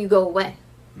or you go away.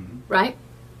 Mm-hmm. Right?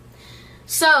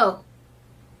 So,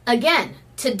 again,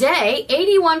 today,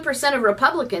 81% of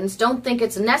Republicans don't think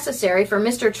it's necessary for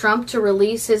Mr. Trump to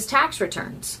release his tax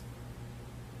returns.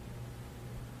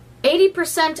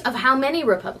 80% of how many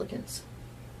Republicans?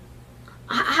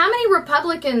 How many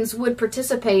Republicans would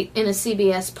participate in a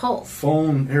CBS poll?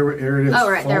 Here it is. Oh,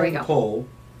 right, there we go. Poll.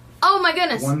 Oh, my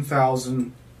goodness.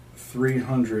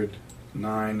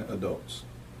 1,309 adults.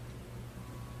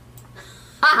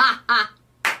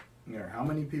 There, how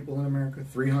many people in America?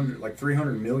 300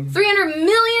 million? 300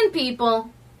 million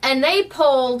people, and they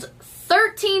polled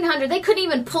 1,300. They couldn't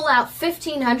even pull out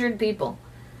 1,500 people.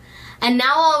 And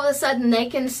now all of a sudden they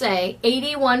can say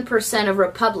 81% of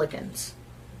Republicans.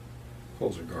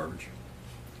 Polls are garbage.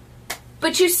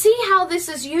 But you see how this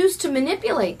is used to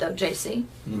manipulate, though, JC?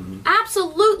 Mm-hmm.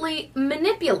 Absolutely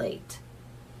manipulate.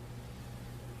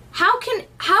 How can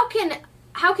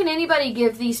anybody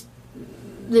give this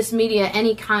media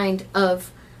any kind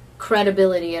of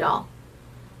credibility at all?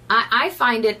 I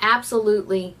find it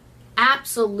absolutely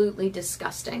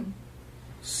disgusting.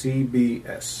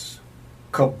 CBS.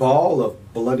 Cabal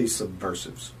of bloody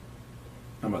subversives.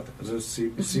 How about that? Is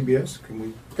it CBS? Can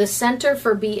we? The Center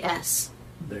for BS.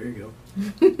 There you go.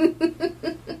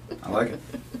 I like it.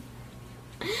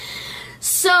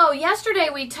 So yesterday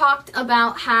we talked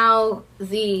about how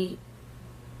the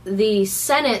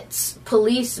Senate's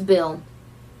police bill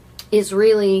is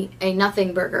really a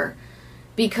nothing burger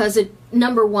because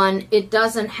number one, it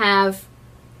doesn't have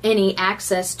any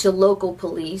access to local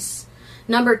police.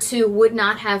 Number 2, would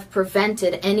not have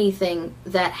prevented anything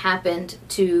that happened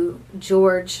to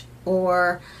George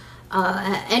or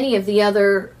any of the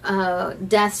other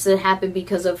deaths that happened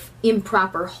because of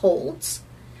improper holds.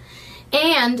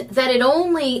 And that it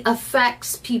only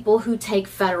affects people who take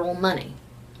federal money,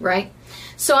 right?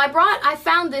 So I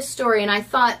found this story and I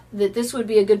thought that this would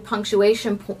be a good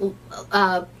punctuation on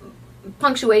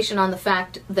the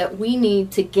fact that we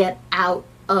need to get out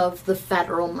of the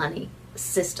federal money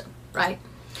system. Right?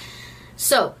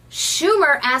 So,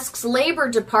 Schumer asks Labor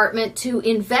Department to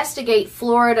investigate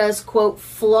Florida's, quote,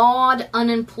 flawed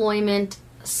unemployment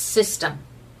system.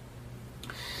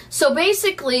 So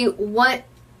basically what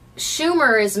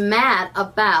Schumer is mad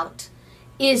about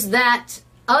is that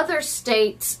other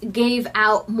states gave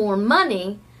out more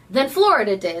money than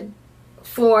Florida did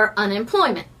for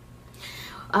unemployment.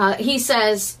 He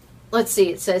says, let's see,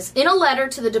 it says, in a letter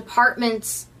to the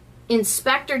department's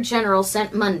Inspector General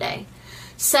sent Monday,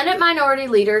 Senate Minority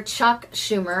Leader Chuck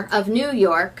Schumer of New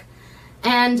York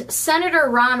and Senator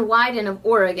Ron Wyden of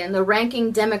Oregon, the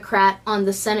ranking Democrat on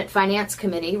the Senate Finance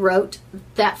Committee, wrote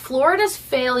that Florida's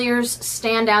failures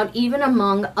stand out even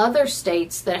among other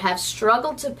states that have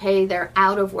struggled to pay their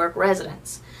out-of-work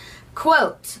residents.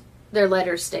 Quote, their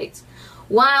letter states,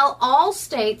 while all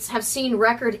states have seen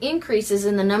record increases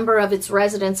in the number of its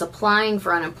residents applying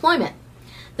for unemployment,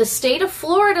 the state of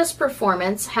Florida's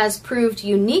performance has proved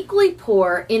uniquely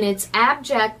poor in its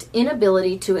abject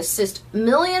inability to assist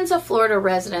millions of Florida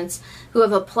residents who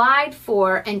have applied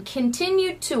for and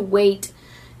continue to await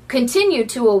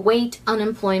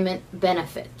unemployment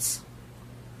benefits.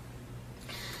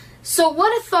 So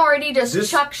what authority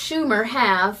does Chuck Schumer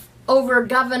have over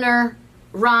Governor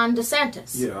Ron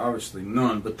DeSantis? Yeah, obviously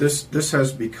none. But this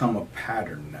has become a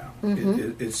pattern now.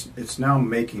 Mm-hmm. It's now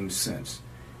making sense.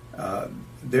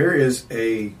 There is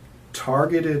a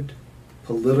targeted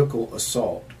political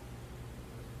assault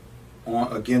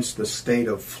against the state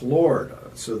of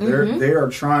Florida. So they are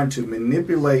trying to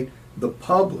manipulate the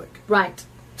public, right,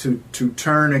 to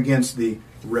turn against the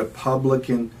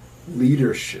Republican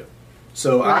leadership.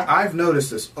 So right. I've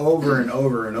noticed this over and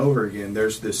over and over again.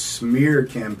 There's this smear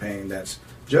campaign that's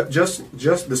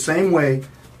just the same way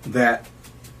that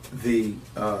the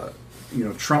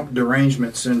Trump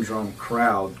derangement syndrome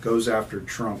crowd goes after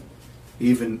Trump,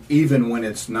 even when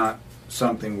it's not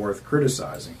something worth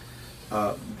criticizing.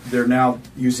 They're now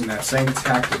using that same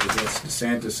tactic against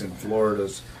DeSantis and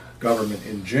Florida's government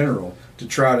in general to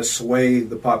try to sway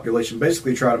the population,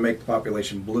 basically try to make the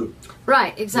population blue.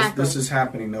 Right, exactly. This is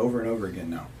happening over and over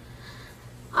again now.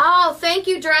 Oh, thank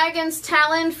you, Dragon's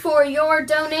Talon, for your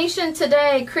donation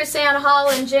today. Chris Ann Hall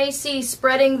and JC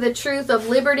spreading the truth of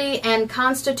liberty and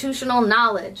constitutional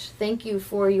knowledge. Thank you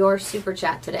for your super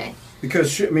chat today. Because,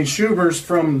 Schumer's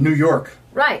from New York.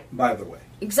 Right. By the way.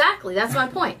 Exactly. That's my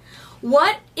point.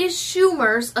 What is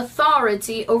Schumer's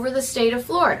authority over the state of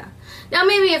Florida? Now,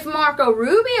 maybe if Marco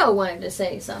Rubio wanted to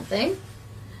say something,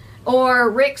 or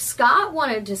Rick Scott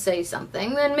wanted to say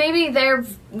something, then maybe their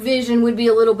vision would be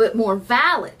a little bit more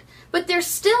valid. But they're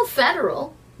still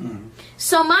federal. Mm-hmm.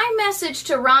 So my message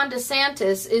to Ron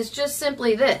DeSantis is just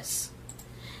simply this.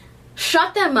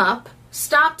 Shut them up.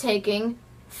 Stop taking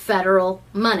federal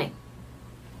money.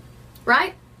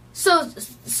 Right? So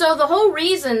the whole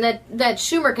reason that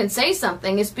Schumer can say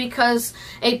something is because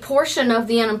a portion of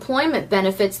the unemployment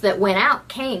benefits that went out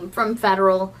came from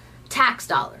federal tax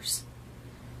dollars.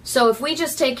 So if we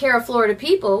just take care of Florida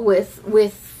people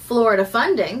with Florida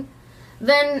funding,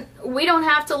 then we don't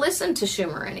have to listen to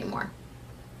Schumer anymore.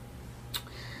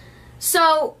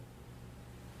 So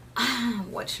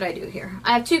what should I do here?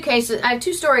 I have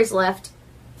two stories left.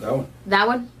 That one. That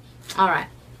one? All right.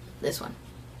 This one.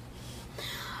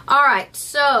 All right.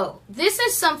 So this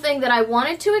is something that I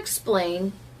wanted to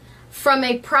explain from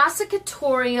a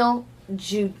prosecutorial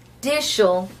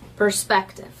judicial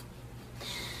perspective.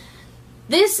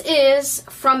 This is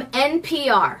from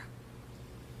NPR.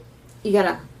 You got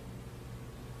a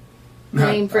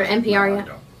name for NPR yet?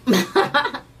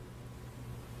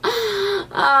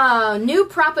 New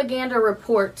propaganda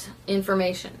report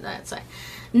information. That's it.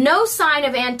 No sign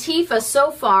of Antifa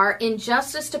so far in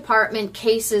Justice Department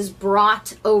cases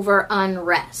brought over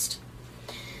unrest.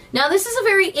 Now, this is a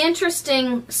very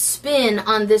interesting spin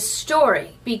on this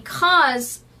story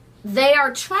because they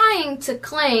are trying to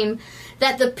claim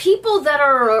that the people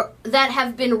that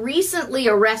have been recently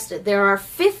arrested, there are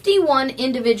 51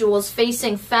 individuals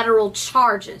facing federal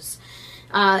charges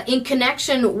in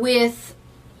connection with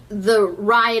the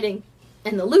rioting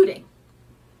and the looting.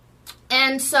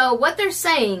 And so what they're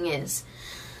saying is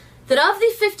that of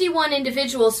the 51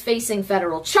 individuals facing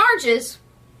federal charges,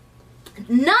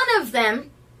 none of them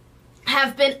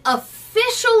have been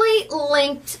officially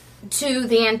linked to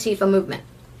the Antifa movement.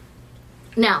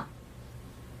 Now,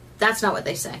 that's not what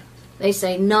they say. They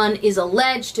say none is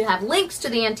alleged to have links to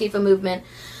the Antifa movement,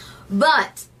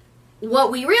 but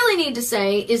what we really need to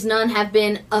say is none have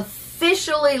been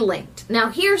officially linked. Now,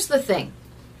 here's the thing.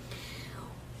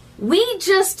 We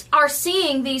just are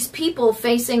seeing these people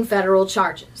facing federal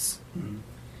charges. Mm-hmm.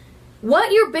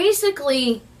 What you're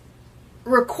basically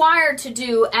required to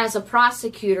do as a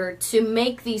prosecutor to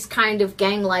make these kind of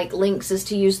gang-like links is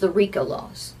to use the RICO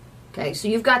laws. Okay, so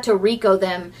you've got to RICO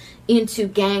them into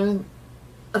gang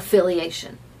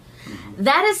affiliation. Mm-hmm.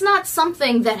 That is not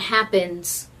something that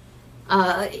happens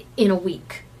in a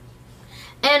week.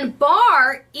 And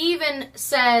Barr even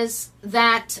says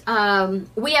that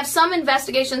we have some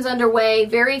investigations underway,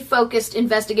 very focused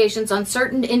investigations on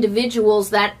certain individuals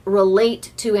that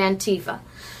relate to Antifa.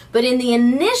 But in the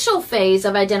initial phase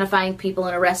of identifying people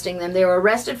and arresting them, they were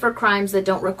arrested for crimes that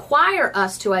don't require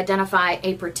us to identify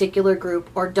a particular group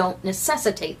or don't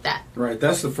necessitate that. Right.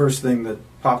 That's the first thing that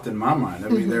popped in my mind. I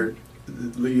mean,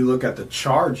 you look at the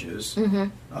charges.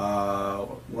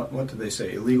 What did they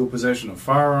say? Illegal possession of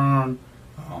firearm,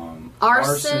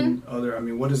 arson. I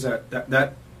mean, what is that?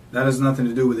 That has nothing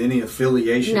to do with any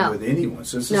affiliation with anyone.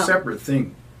 So it's a separate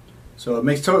thing. So it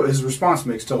makes his response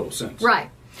makes total sense. Right.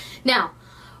 Now,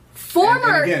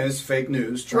 and again, it's fake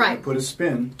news, trying to put a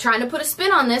spin. Trying to put a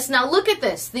spin on this. Now look at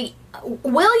this.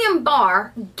 William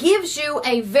Barr gives you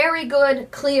a very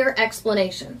good, clear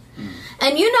explanation.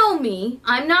 And you know me,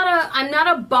 I'm not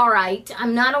a Barrite,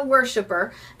 I'm not a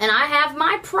worshiper, and I have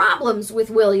my problems with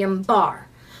William Barr.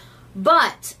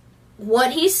 But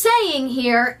what he's saying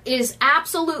here is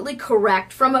absolutely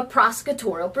correct from a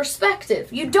prosecutorial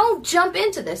perspective. You don't jump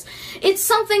into this. It's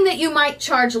something that you might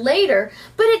charge later,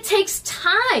 but it takes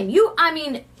time. I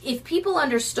mean, if people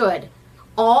understood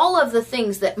all of the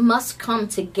things that must come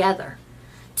together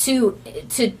to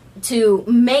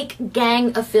make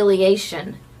gang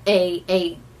affiliation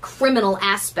a criminal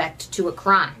aspect to a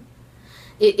crime,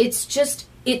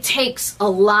 it takes a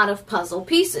lot of puzzle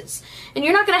pieces. And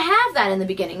you're not going to have that in the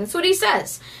beginning. That's what he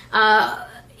says. But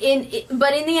in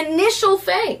the initial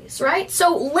phase, right?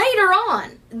 So later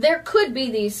on, there could be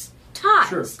these ties.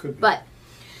 Sure, could be. But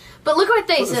look what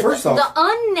they said. The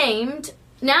unnamed,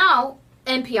 now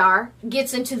NPR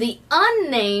gets into the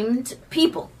unnamed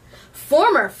people.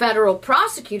 Former federal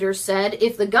prosecutors said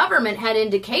if the government had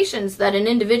indications that an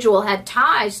individual had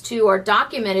ties to or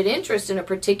documented interest in a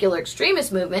particular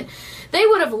extremist movement, they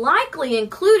would have likely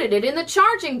included it in the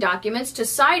charging documents to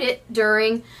cite it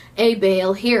during a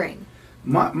bail hearing.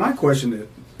 My question is,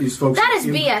 these folks... That is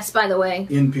BS, by the way.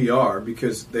 NPR,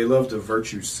 because they love to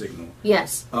virtue signal.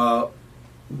 Yes.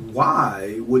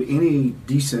 Why would any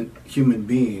decent human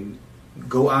being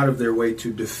go out of their way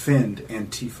to defend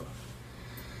Antifa?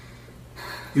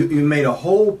 You made a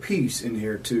whole piece in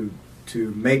here to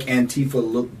make Antifa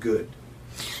look good.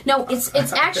 No, it's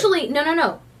actually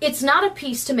no. It's not a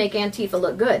piece to make Antifa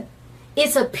look good.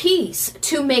 It's a piece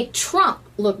to make Trump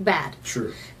look bad.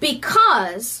 True.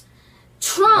 Because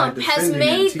Trump has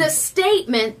made the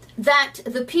statement that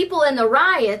the people in the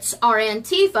riots are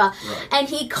Antifa, right. And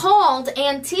he called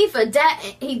Antifa,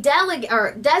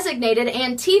 designated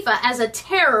Antifa as a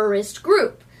terrorist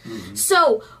group. Mm-hmm.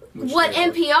 So what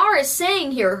NPR is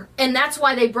saying here, and that's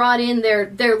why they brought in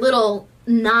their little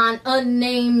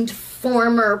unnamed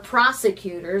former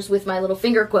prosecutors with my little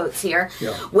finger quotes here.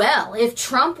 Yeah. Well, if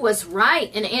Trump was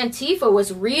right and Antifa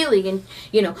was really,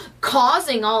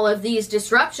 causing all of these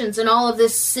disruptions and all of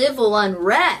this civil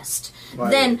unrest,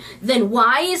 then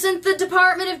why isn't the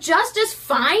Department of Justice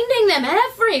finding them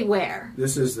everywhere?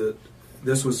 This was the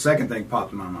second thing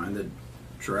popped in my mind that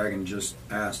Dragon just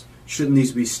asked. Shouldn't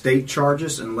these be state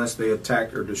charges unless they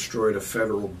attacked or destroyed a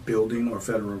federal building or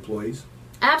federal employees?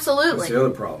 Absolutely. That's the other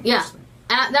problem. Yeah,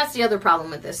 that's the other problem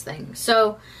with this thing.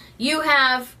 So you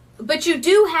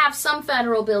do have some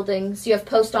federal buildings. You have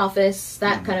post office,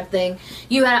 that kind of thing.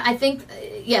 You had, I think,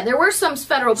 there were some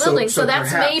federal buildings. So that's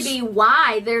perhaps, maybe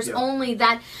why there's only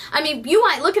that. I mean, you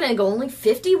might look at it and go, only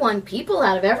 51 people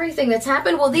out of everything that's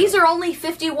happened. Well, these are only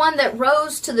 51 that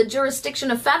rose to the jurisdiction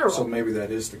of federal. So maybe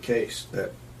that is the case,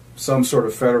 that some sort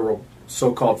of federal,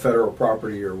 so-called federal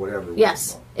property or whatever.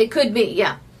 Yes, it could be,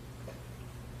 yeah.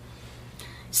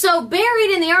 So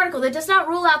buried in the article, that does not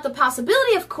rule out the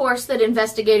possibility, of course, that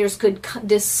investigators could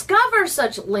discover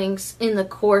such links in the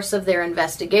course of their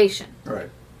investigation. Right.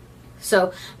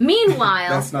 So, meanwhile...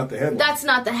 That's not the headline. That's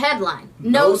not the headline.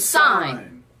 No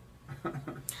sign.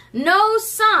 No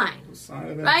sign. No sign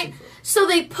of right? So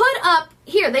they put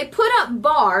up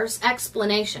Barr's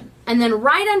explanation, and then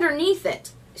right underneath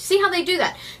it, see how they do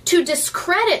that? To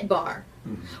discredit Barr.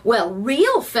 Well,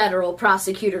 real federal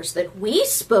prosecutors that we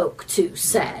spoke to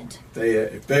said...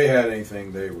 If they had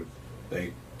anything,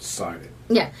 they cite it.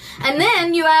 Yeah. And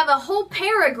then you have a whole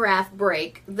paragraph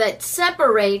break that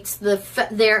separates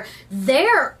their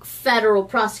federal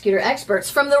prosecutor experts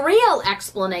from the real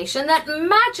explanation that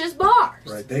matches Barr's.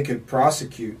 Right. They could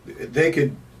prosecute. They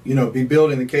could, be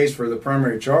building the case for the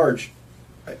primary charge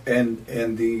and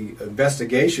the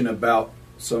investigation about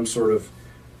some sort of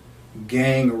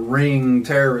gang ring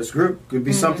terrorist group could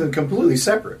be something completely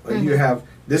separate. Like you have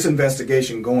this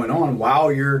investigation going on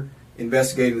while you're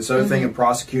investigating this other thing and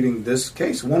prosecuting this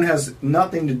case. One has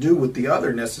nothing to do with the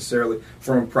other necessarily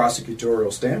from a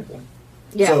prosecutorial standpoint.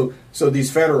 Yeah. So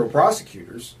these federal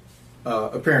prosecutors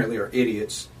apparently are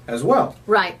idiots as well.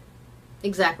 Right.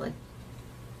 Exactly.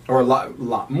 Or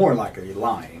more likely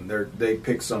lying. They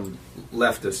pick some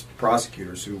leftist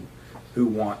prosecutors who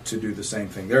want to do the same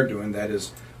thing they're doing. That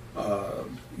is,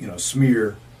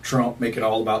 smear Trump, make it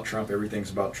all about Trump. Everything's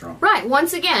about Trump. Right.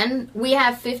 Once again, we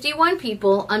have 51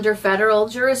 people under federal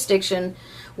jurisdiction,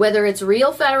 whether it's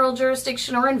real federal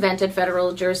jurisdiction or invented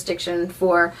federal jurisdiction,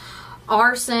 for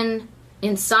arson,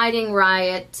 inciting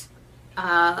riot,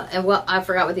 and I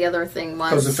forgot what the other thing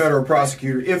was. Because the federal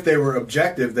prosecutor, if they were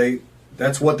objective,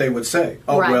 that's what they would say.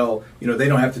 Oh, right. Well, they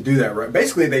don't have to do that right.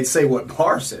 Basically, they'd say what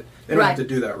Barr said. They don't have to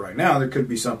do that right now. There could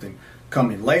be something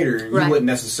coming later, and you wouldn't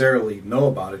necessarily know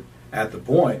about it at the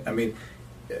point. I mean,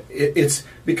 it's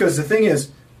because the thing is,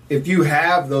 if you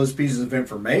have those pieces of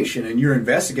information and you're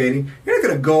investigating, you're not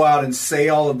going to go out and say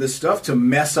all of this stuff to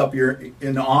mess up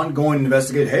an ongoing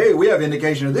investigation. Hey, we have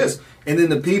indication of this. And then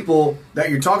the people that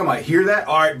you're talking about hear that.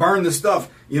 All right, burn the stuff.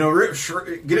 Get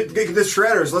this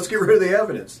shredders. Let's get rid of the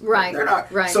evidence. Right. They're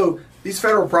not. Right. So these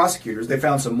federal prosecutors, they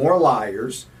found some more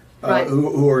liars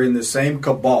who are in the same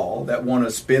cabal that want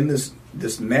to spin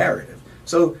this narrative.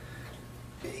 So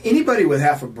anybody with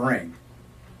half a brain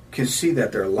can see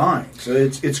that they're lying. So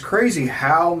it's crazy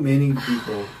how many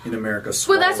people in America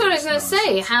swallow. Well, that's what I was going to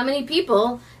say. How many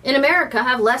people in America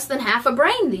have less than half a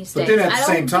brain these days? But then at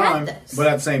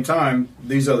the same time,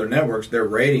 these other networks, their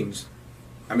ratings,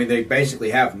 I mean, they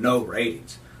basically have no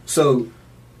ratings. So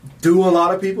do a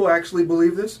lot of people actually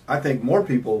believe this? I think more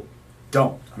people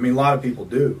don't. I mean, a lot of people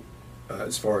do,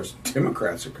 as far as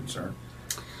Democrats are concerned.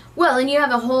 Well, and you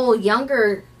have a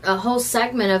whole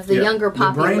segment of the younger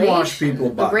population. The brainwashed people.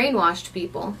 The brainwashed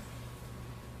people.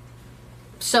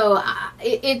 So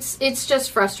it's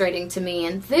just frustrating to me,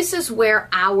 and this is where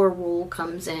our rule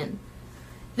comes in.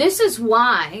 This is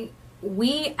why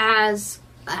we as,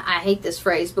 I hate this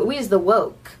phrase, but we as the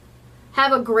woke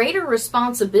have a greater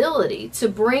responsibility to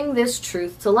bring this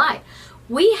truth to light.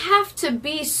 We have to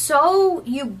be so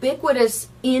ubiquitous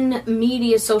in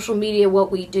media, social media,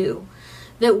 what we do,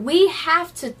 that we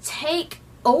have to take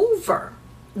over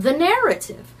the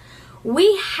narrative.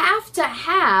 We have to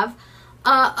have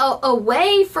a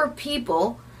way for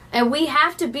people, and we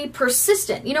have to be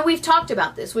persistent. We've talked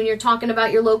about this when you're talking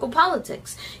about your local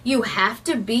politics. You have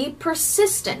to be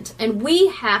persistent, and we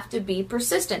have to be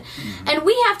persistent. Mm-hmm. And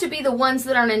we have to be the ones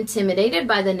that aren't intimidated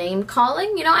by the name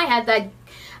calling. I had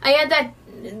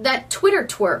that Twitter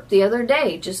twerp the other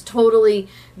day, just totally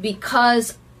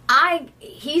because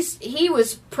he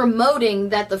was promoting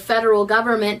that the federal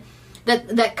government,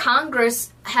 that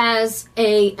Congress has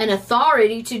an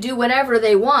authority to do whatever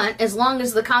they want as long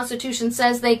as the Constitution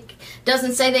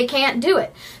doesn't say they can't do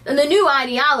it. And the new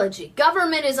ideology,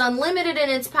 government is unlimited in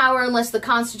its power unless the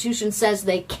Constitution says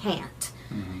they can't.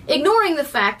 Mm-hmm. Ignoring the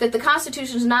fact that the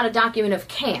Constitution is not a document of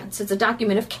can'ts, it's a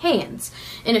document of cans.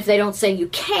 And if they don't say you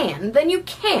can, then you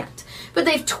can't. But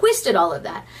they've twisted all of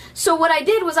that. So what I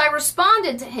did was I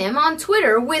responded to him on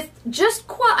Twitter with just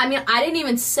I didn't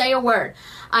even say a word.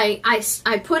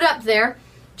 I put up there,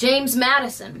 James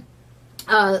Madison,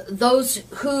 those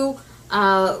who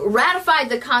ratified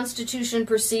the Constitution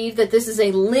perceive that this is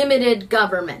a limited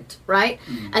government, right?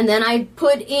 Mm-hmm. And then I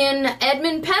put in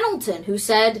Edmund Pendleton, who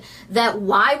said that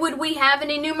why would we have an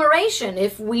enumeration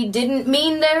if we didn't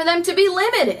mean them to be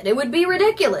limited? It would be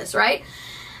ridiculous, right?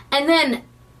 And then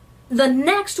the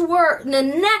next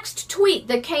tweet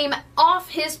that came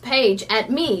off his page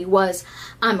at me was,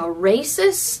 I'm a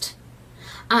racist,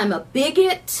 I'm a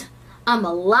bigot, I'm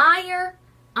a liar,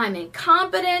 I'm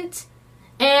incompetent,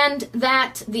 and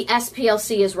that the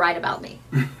SPLC is right about me,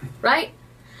 right?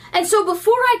 And so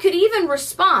before I could even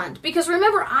respond, because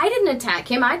remember, I didn't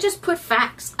attack him, I just put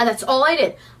facts. That's all I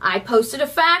did. I posted a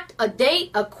fact, a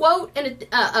date, a quote, and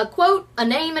a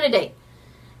name, and a date.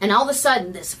 And all of a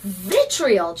sudden, this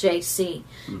vitriol, JC,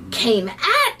 came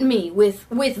at me with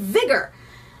vigor.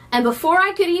 And before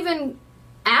I could even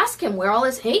ask him where all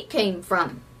his hate came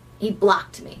from, he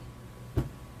blocked me.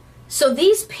 So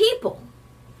these people,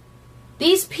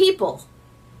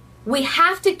 we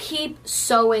have to keep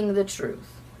sowing the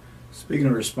truth. Speaking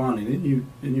of responding,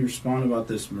 didn't you respond about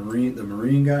the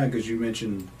Marine guy? Because you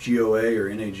mentioned GOA or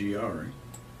NAGR, right?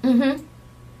 Mm-hmm.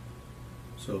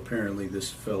 So apparently this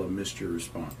fellow missed your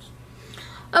response.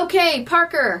 Okay,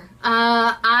 Parker,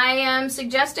 I am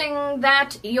suggesting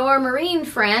that your Marine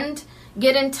friend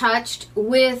get in touch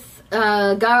with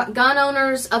Gun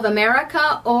Owners of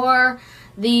America or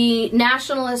the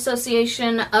National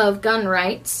Association of Gun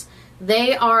Rights.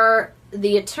 They are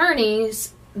the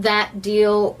attorneys that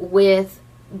deal with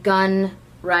gun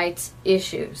rights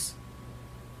issues.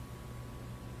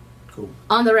 Cool.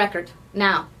 On the record.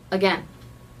 Now, again.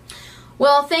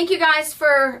 Well, thank you guys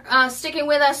for sticking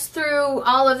with us through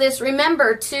all of this.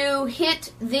 Remember to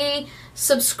hit the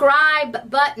subscribe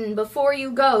button before you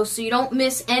go so you don't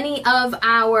miss any of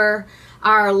our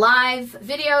live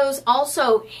videos.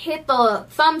 Also, hit the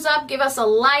thumbs up. Give us a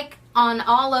like on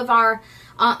all of our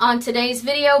on today's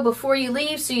video before you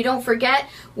leave so you don't forget.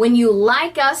 When you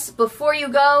like us before you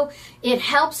go, it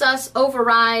helps us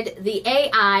override the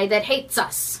AI that hates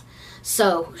us.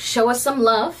 So show us some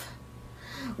love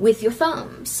with your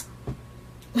thumbs.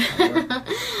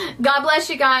 God bless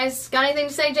you guys. Got anything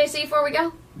to say, JC, before we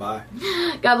go? Bye.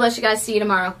 God bless you guys. See you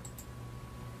tomorrow.